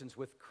supplications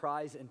with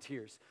cries and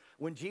tears.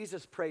 When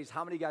Jesus prays,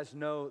 how many of you guys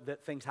know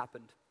that things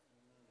happened?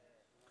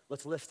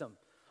 Let's list them.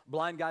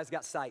 Blind guys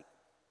got sight.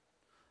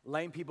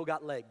 Lame people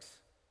got legs.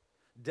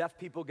 Deaf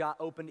people got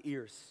open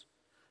ears.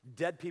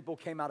 Dead people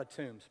came out of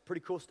tombs. Pretty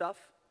cool stuff.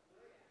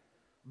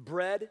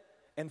 Bread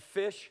and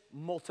fish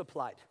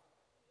multiplied.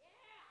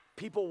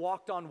 People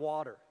walked on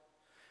water.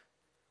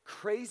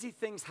 Crazy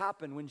things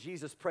happened when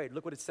Jesus prayed.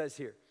 Look what it says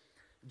here.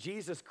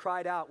 Jesus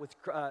cried out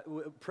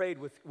prayed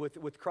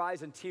with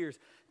cries and tears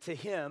to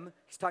him.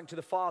 He's talking to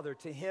the Father,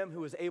 to him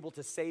who was able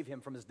to save him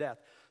from his death.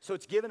 So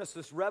it's given us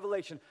this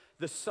revelation.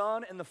 The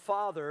Son and the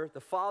Father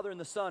and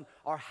the Son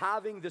are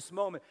having this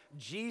moment.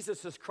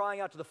 Jesus is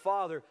crying out to the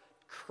Father.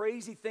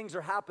 Crazy things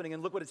are happening,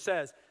 and look what it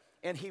says.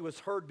 And he was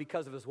heard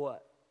because of his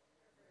what?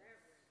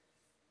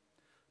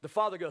 The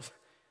Father goes,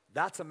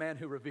 that's a man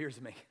who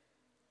reveres me.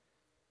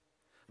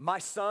 My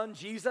Son,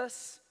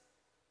 Jesus,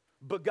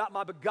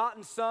 my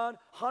begotten Son,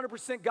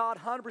 100% God,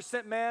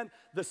 100% man,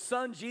 the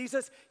Son,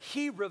 Jesus,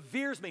 he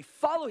reveres me.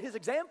 Follow his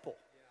example.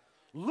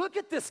 Look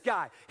at this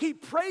guy. He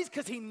prays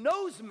because he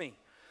knows me.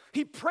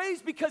 He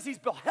prays because he's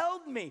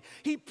beheld me.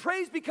 He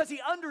prays because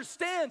he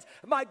understands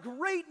my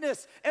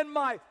greatness and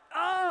my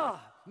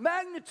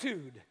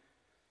magnitude.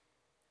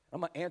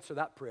 I'm going to answer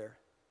that prayer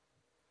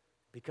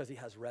because he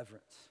has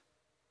reverence.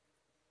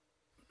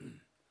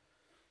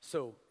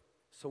 So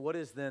what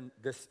is then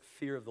this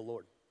fear of the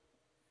Lord?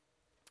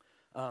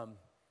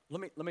 Let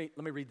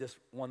me read this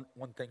one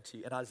thing to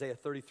you. In Isaiah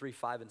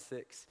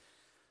 33:5-6,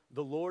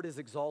 the Lord is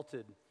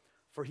exalted,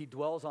 for he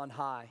dwells on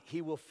high.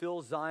 He will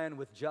fill Zion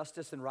with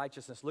justice and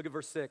righteousness. Look at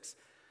verse 6.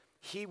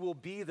 He will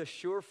be the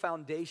sure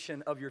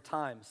foundation of your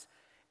times,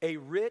 a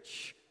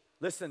rich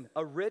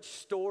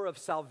store of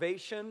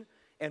salvation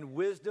and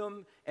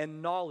wisdom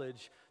and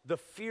knowledge. The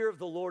fear of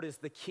the Lord is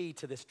the key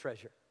to this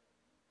treasure.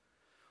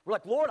 We're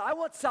like, Lord, I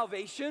want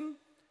salvation,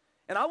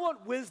 and I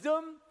want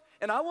wisdom,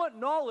 and I want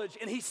knowledge.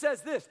 And he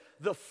says this,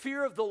 the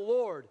fear of the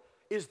Lord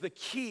is the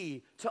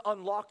key to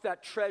unlock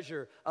that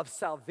treasure of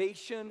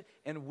salvation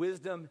and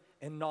wisdom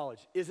and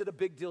knowledge. Is it a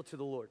big deal to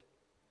the Lord?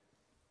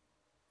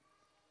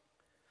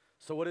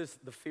 So what is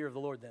the fear of the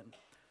Lord then?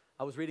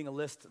 I was reading a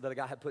list that a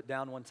guy had put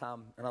down one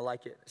time, and I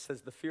like it. It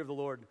says, the fear of the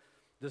Lord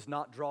does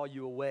not draw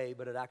you away,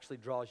 but it actually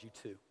draws you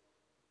to.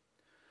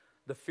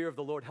 The fear of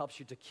the Lord helps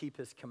you to keep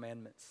his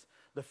commandments.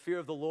 The fear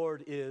of the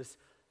Lord is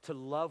to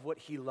love what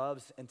he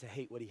loves and to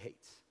hate what he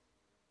hates.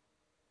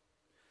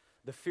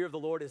 The fear of the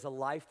Lord is a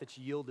life that's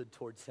yielded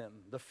towards him.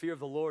 The fear of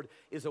the Lord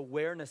is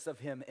awareness of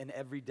him in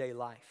everyday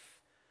life.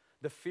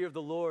 The fear of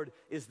the Lord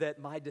is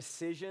that my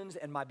decisions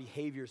and my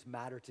behaviors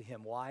matter to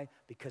him. Why?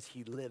 Because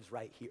he lives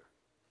right here.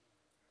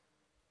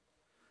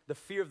 The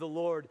fear of the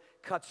Lord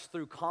cuts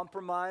through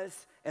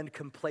compromise and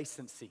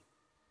complacency.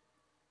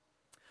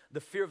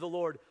 The fear of the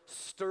Lord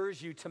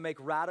stirs you to make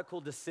radical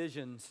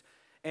decisions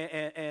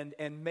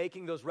and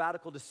making those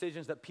radical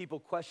decisions that people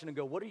question and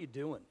go, what are you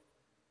doing?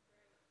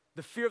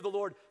 The fear of the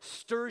Lord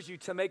stirs you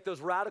to make those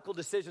radical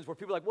decisions where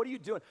people are like, what are you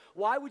doing?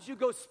 Why would you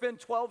go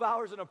spend 12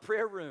 hours in a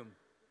prayer room?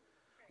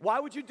 Why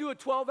would you do a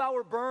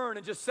 12-hour burn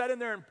and just sit in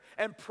there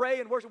and pray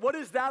and worship? What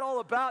is that all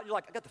about? You're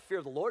like, I got the fear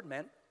of the Lord,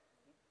 man.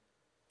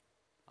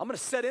 I'm going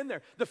to sit in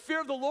there. The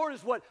fear of the Lord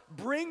is what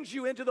brings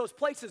you into those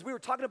places. We were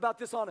talking about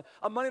this on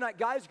a Monday Night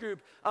Guys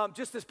group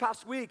just this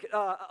past week,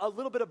 a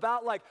little bit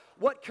about like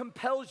what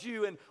compels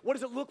you and what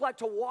does it look like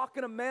to walk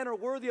in a manner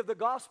worthy of the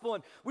gospel.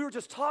 And we were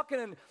just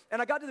talking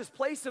and I got to this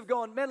place of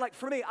going, man, like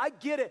for me, I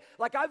get it.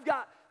 Like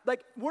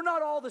we're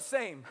not all the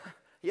same.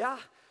 Yeah,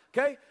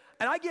 okay?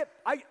 And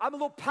I'm a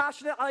little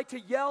passionate. I like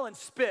to yell and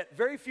spit.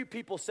 Very few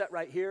people sit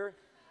right here.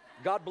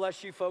 God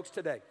bless you folks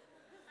today.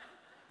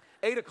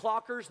 8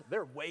 o'clockers,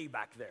 they're way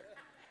back there.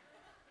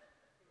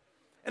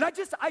 And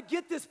I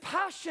get this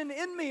passion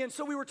in me. And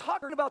so we were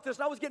talking about this,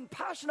 and I was getting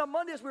passionate on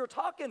Monday as we were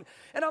talking.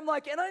 And I'm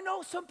like, and I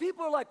know some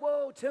people are like,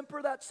 whoa,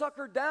 temper that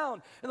sucker down.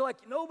 And they're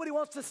like, nobody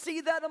wants to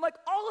see that. And I'm like,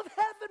 all of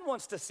heaven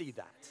wants to see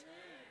that.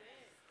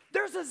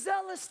 There's a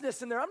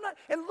zealousness in there.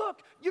 And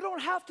look, you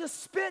don't have to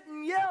spit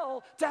and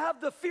yell to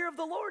have the fear of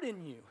the Lord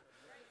in you.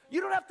 You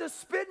don't have to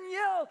spit and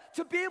yell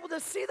to be able to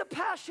see the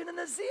passion and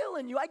the zeal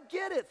in you. I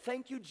get it.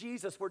 Thank you,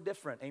 Jesus. We're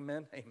different.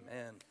 Amen.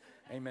 Amen.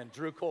 Amen.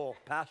 Drew Cole,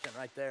 passion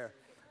right there.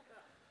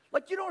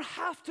 Like, you don't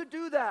have to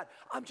do that.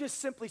 I'm just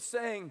simply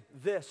saying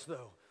this,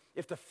 though.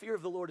 If the fear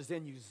of the Lord is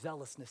in you,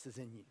 zealousness is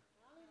in you.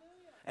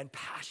 And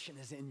passion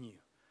is in you.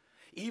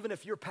 Even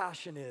if your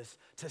passion is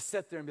to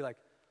sit there and be like,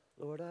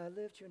 Lord, I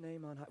lift your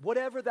name on high.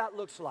 Whatever that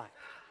looks like.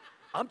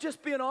 I'm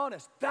just being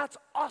honest. That's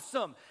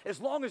awesome.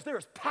 As long as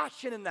there's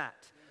passion in that.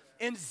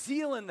 And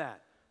zeal in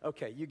that.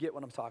 Okay, you get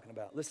what I'm talking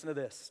about. Listen to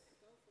this.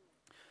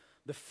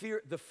 The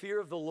fear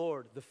of the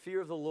Lord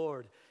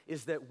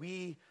is that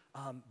we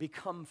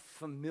become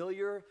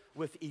familiar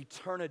with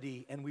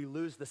eternity and we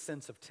lose the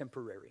sense of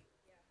temporary.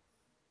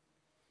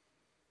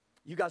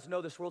 You guys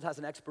know this world has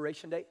an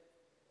expiration date?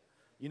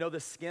 You know the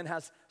skin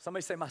has,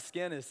 somebody say my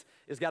skin is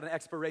got an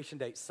expiration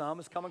date. Some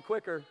is coming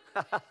quicker,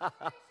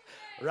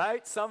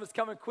 right? Some is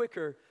coming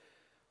quicker.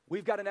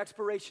 We've got an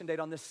expiration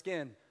date on this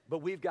skin,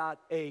 but we've got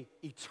a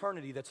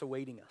eternity that's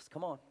awaiting us.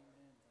 Come on.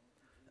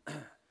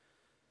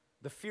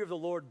 The fear of the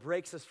Lord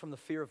breaks us from the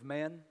fear of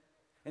man.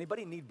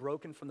 Anybody need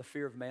broken from the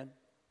fear of man?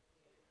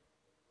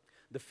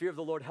 The fear of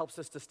the Lord helps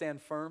us to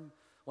stand firm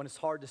when it's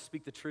hard to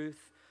speak the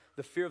truth.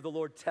 The fear of the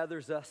Lord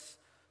tethers us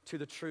to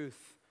the truth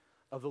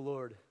of the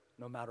Lord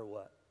no matter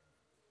what.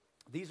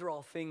 These are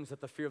all things that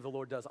the fear of the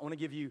Lord does. I want to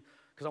give you,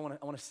 because I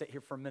want to sit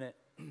here for a minute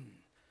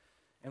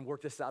and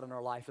work this out in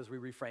our life as we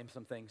reframe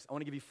some things. I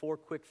want to give you 4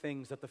 quick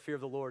things that the fear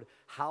of the Lord,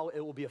 how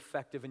it will be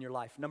effective in your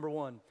life. Number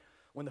 1,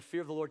 when the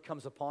fear of the Lord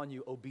comes upon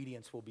you,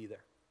 obedience will be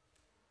there.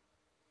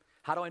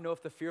 How do I know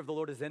if the fear of the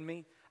Lord is in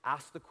me?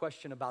 Ask the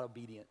question about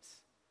obedience.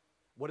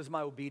 What does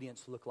my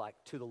obedience look like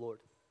to the Lord?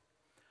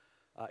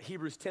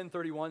 Hebrews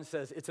 10:31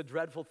 says, it's a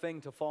dreadful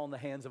thing to fall in the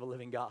hands of a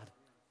living God.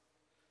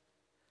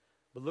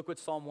 But look what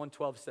Psalm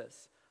 112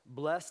 says.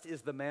 Blessed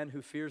is the man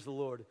who fears the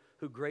Lord,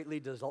 who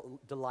greatly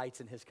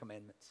delights in his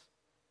commandments.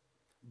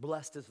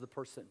 Blessed is the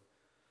person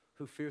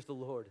who fears the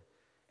Lord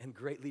and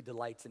greatly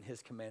delights in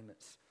his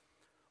commandments.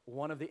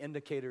 One of the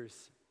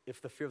indicators,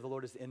 if the fear of the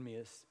Lord is in me,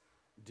 is,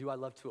 do I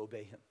love to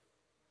obey him?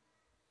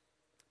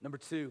 Number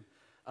 2,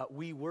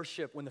 we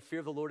worship, when the fear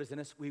of the Lord is in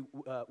us,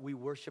 we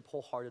worship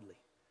wholeheartedly.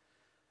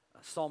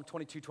 Psalm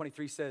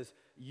 22:23 says,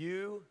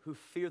 you who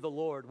fear the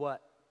Lord,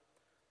 what?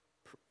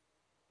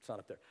 It's not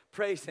up there.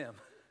 Praise him.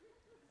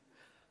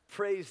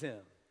 Praise him.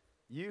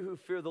 You who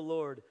fear the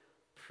Lord,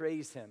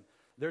 praise him.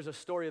 There's a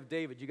story of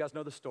David. You guys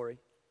know the story.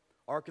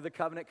 Ark of the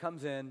Covenant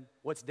comes in.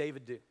 What's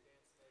David do?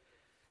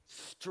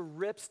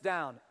 Strips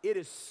down.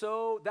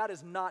 That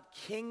is not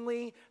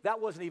kingly. That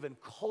wasn't even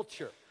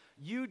culture.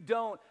 You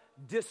don't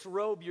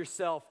disrobe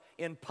yourself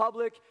in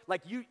public.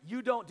 Like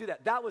you don't do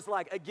that. That was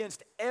like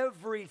against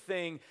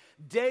everything.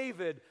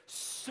 David,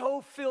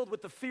 so filled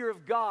with the fear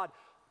of God,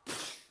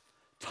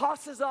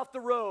 tosses off the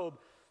robe,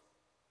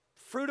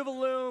 fruit of a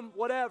loom,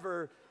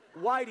 whatever,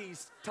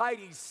 whiteys,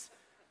 tighties,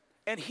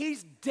 and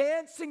he's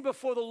dancing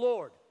before the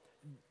Lord.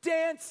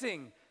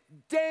 Dancing.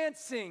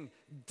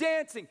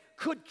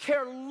 Could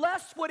care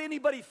less what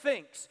anybody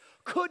thinks.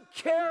 Could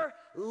care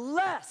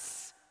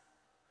less.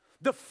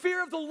 The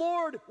fear of the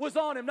Lord was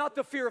on him, not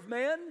the fear of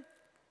man.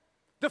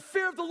 The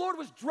fear of the Lord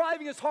was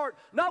driving his heart,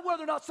 not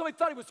whether or not somebody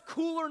thought he was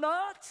cool or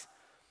not.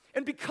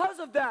 And because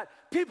of that,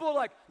 people are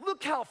like,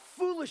 look how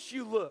foolish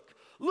you look.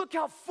 Look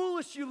how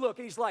foolish you look.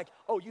 And he's like,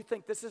 oh, you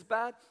think this is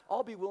bad?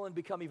 I'll be willing to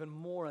become even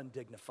more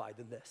undignified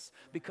than this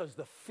because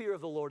the fear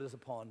of the Lord is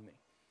upon me.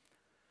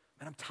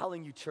 And I'm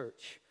telling you,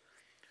 church,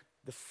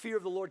 the fear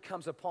of the Lord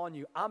comes upon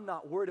you. I'm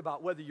not worried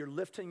about whether you're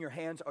lifting your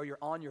hands or you're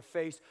on your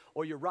face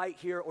or you're right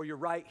here or you're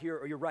right here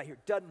or you're right here.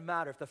 Doesn't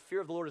matter. If the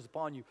fear of the Lord is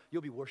upon you,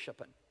 you'll be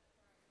worshiping.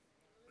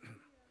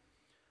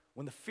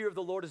 When the fear of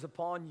the Lord is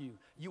upon you,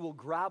 you will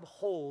grab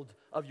hold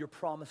of your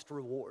promised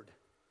reward.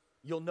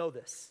 You'll know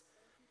this.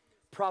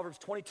 Proverbs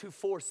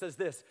 22:4 says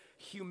this,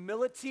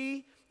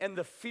 humility and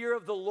the fear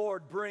of the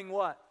Lord bring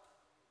what?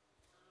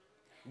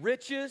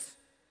 Riches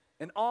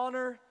and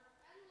honor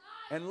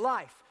and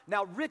life.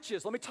 Now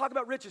riches, let me talk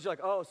about riches. You're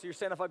like, oh, so you're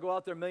saying if I go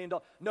out there $1 million?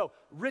 No,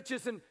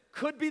 riches and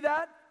could be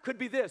that, could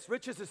be this.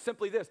 Riches is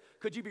simply this.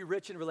 Could you be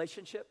rich in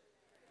relationship?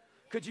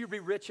 Could you be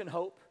rich in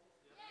hope?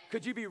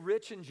 Could you be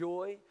rich in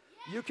joy?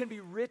 You can be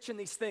rich in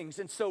these things.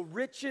 And so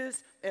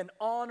riches and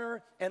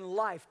honor and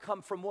life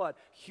come from what?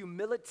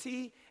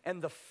 Humility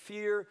and the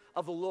fear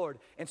of the Lord.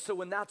 And so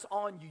when that's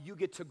on you, you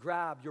get to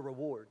grab your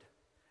reward.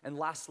 And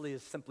lastly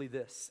is simply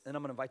this, and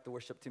I'm gonna invite the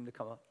worship team to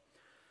come up.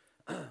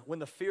 When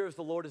the fear of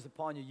the Lord is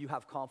upon you, you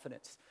have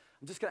confidence.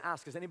 I'm just gonna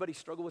ask, does anybody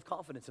struggle with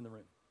confidence in the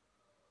room?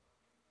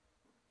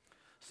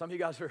 Some of you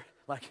guys are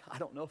like, I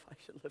don't know if I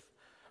should live.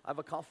 I have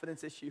a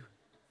confidence issue.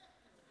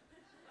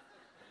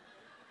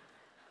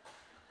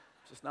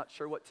 Just not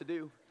sure what to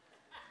do.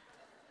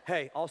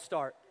 Hey, I'll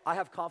start. I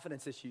have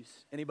confidence issues.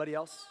 Anybody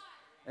else?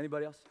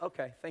 Anybody else?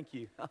 Okay, thank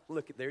you.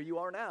 Look, there you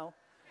are now.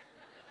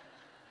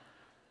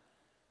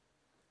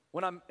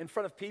 When I'm in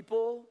front of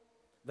people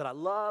that I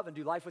love and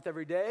do life with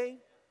every day,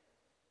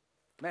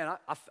 man,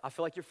 I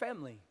feel like your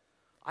family.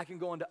 I can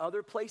go into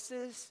other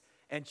places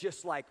and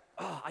just like,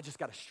 oh, I just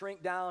got to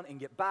shrink down and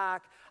get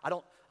back. I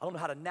don't know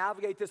how to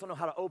navigate this. I don't know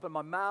how to open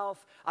my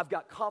mouth. I've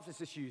got confidence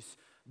issues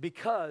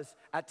because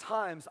at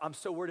times I'm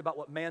so worried about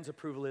what man's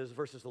approval is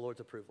versus the Lord's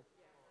approval.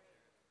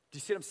 Do you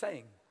see what I'm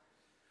saying?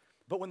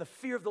 But when the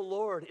fear of the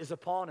Lord is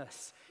upon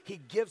us, he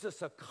gives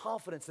us a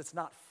confidence that's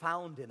not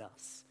found in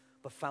us,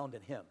 but found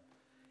in him.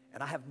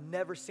 And I have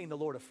never seen the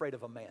Lord afraid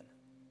of a man,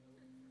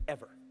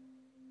 ever.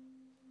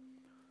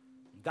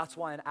 That's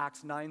why in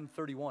Acts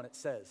 9:31 it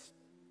says,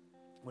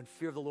 when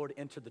fear of the Lord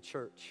entered the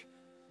church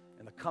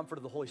and the comfort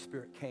of the Holy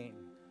Spirit came,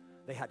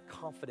 they had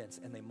confidence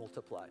and they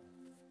multiplied.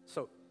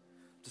 So,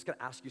 I'm just gonna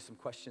ask you some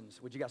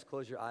questions. Would you guys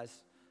close your eyes,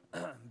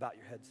 bow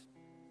your heads?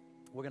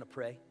 We're gonna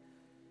pray.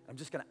 I'm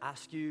just gonna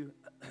ask you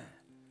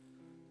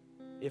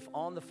if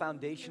on the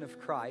foundation of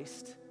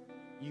Christ,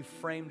 you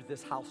framed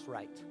this house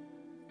right.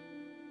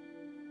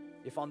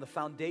 If on the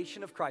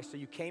foundation of Christ, so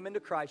you came into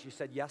Christ, you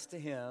said yes to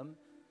him,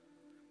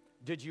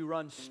 did you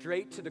run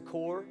straight to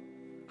decor?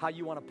 How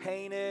you want to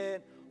paint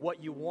it,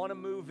 what you want to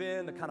move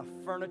in, the kind of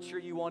furniture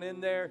you want in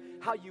there,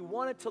 how you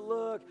want it to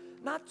look,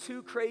 not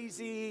too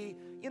crazy,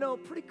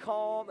 pretty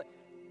calm.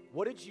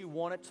 What did you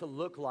want it to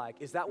look like?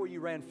 Is that where you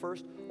ran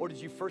first? Or did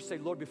you first say,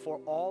 Lord, before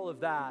all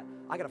of that,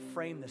 I got to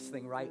frame this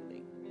thing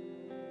rightly.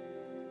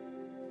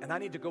 And I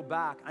need to go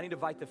back. I need to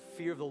invite the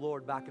fear of the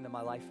Lord back into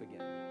my life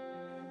again.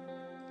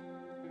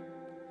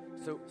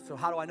 So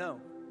how do I know?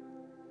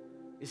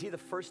 Is he the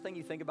first thing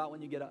you think about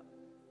when you get up?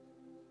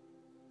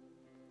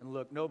 And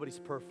look, nobody's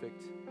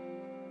perfect.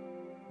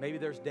 Maybe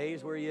there's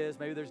days where he is,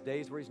 maybe there's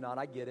days where he's not,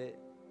 I get it.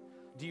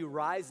 Do you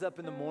rise up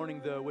in the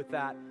morning though with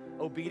that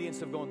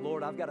obedience of going,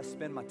 Lord, I've got to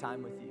spend my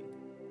time with you?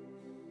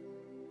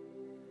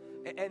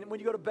 And when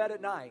you go to bed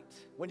at night,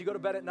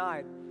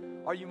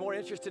 are you more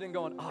interested in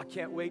going, oh, I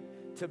can't wait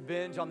to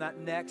binge on that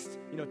next,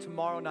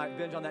 tomorrow night,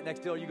 binge on that next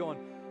deal? Are you going,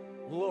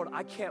 Lord,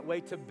 I can't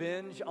wait to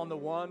binge on the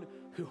one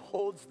who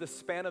holds the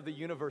span of the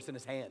universe in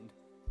his hand.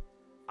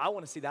 I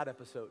want to see that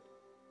episode.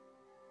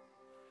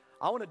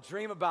 I want to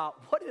dream about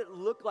what did it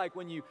look like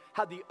when you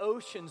had the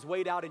oceans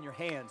weighed out in your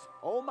hands.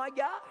 Oh my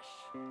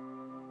gosh.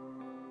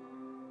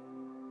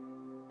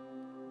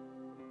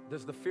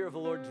 Does the fear of the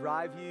Lord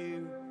drive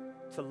you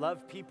to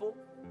love people?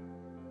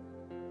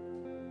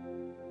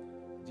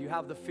 Do you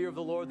have the fear of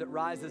the Lord that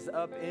rises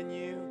up in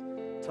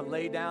you to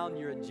lay down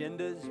your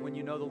agendas when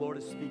you know the Lord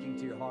is speaking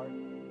to your heart?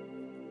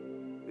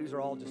 These are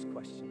all just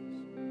questions.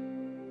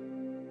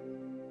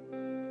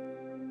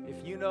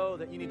 If you know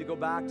that you need to go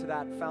back to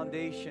that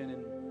foundation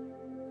and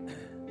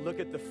look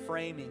at the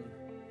framing,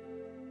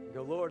 and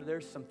go, Lord,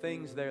 there's some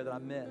things there that I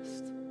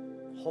missed.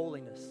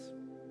 Holiness.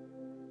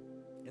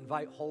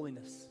 Invite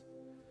holiness.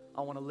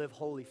 I want to live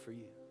holy for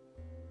you.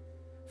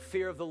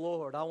 Fear of the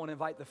Lord. I want to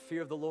invite the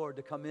fear of the Lord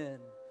to come in.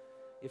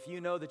 If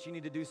you know that you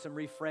need to do some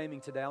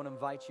reframing today, I want to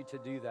invite you to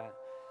do that.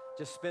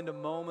 Just spend a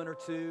moment or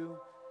two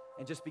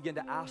and just begin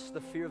to ask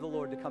the fear of the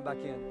Lord to come back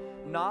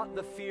in. Not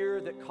the fear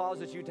that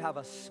causes you to have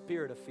a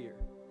spirit of fear.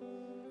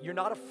 You're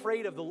not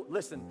afraid of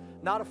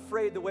not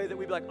afraid the way that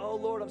we'd be like, oh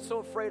Lord, I'm so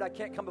afraid I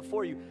can't come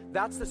before you.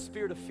 That's the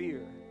spirit of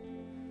fear.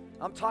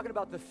 I'm talking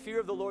about the fear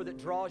of the Lord that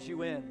draws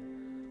you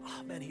in.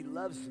 Oh man, he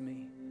loves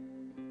me.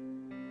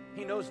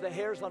 He knows the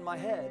hairs on my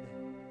head.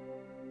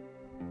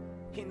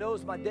 He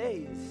knows my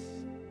days.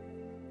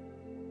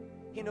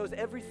 He knows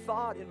every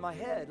thought in my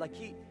head. Like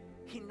he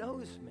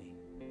knows me.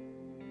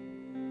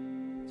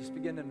 Just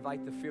begin to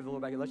invite the fear of the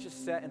Lord back in. Let's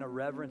just sit in a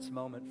reverence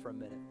moment for a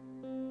minute.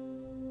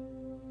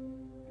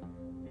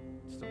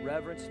 Just a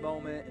reverence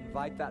moment.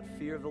 Invite that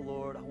fear of the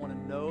Lord. I want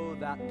to know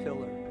that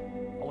pillar.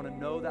 I want to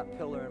know that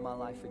pillar in my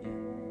life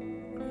again.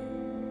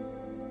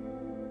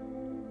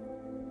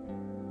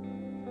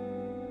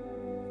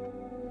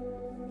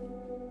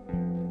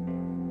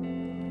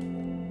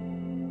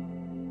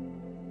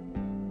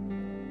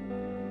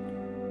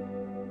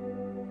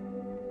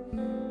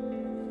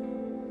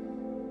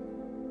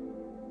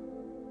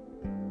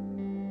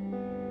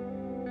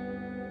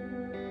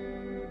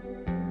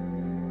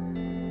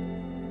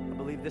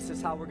 believe this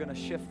is how we're going to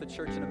shift the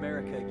church in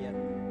America again.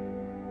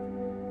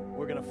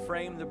 We're going to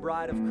frame the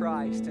bride of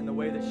Christ in the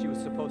way that she was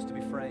supposed to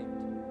be framed.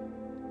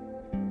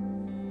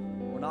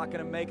 We're not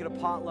going to make it a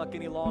potluck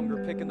any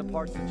longer, picking the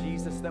parts of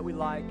Jesus that we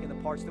like and the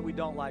parts that we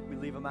don't like, we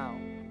leave them out.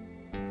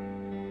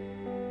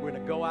 We're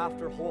going to go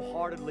after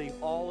wholeheartedly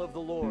all of the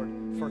Lord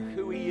for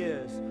who He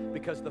is,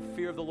 because the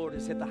fear of the Lord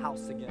has hit the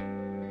house again.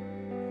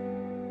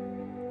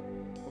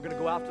 We're going to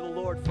go after the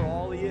Lord for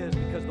all He is,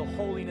 because the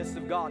holiness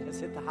of God has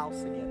hit the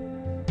house again.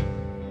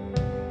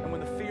 And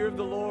when the fear of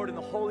the Lord and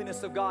the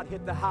holiness of God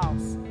hit the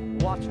house,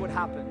 watch what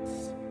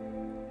happens.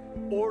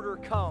 Order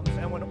comes,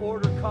 and when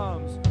order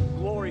comes,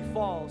 glory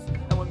falls.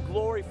 And when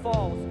glory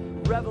falls,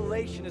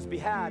 revelation is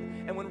had.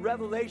 And when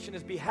revelation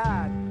is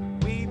had,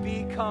 we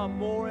become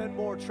more and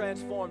more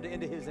transformed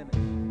into His image.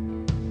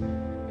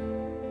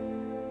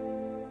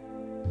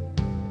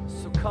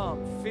 So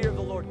come, fear of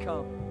the Lord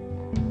come.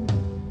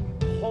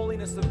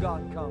 Holiness of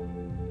God come.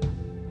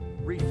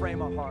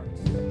 Reframe our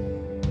hearts.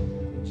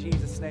 In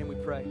Jesus' name we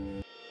pray.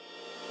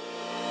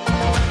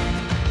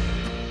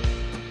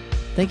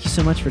 Thank you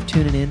so much for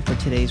tuning in for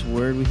today's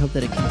word. We hope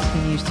that it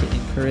continues to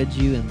encourage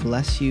you and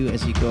bless you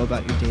as you go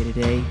about your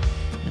day-to-day.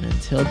 And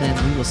until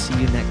then, we will see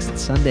you next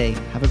Sunday.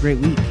 Have a great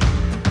week.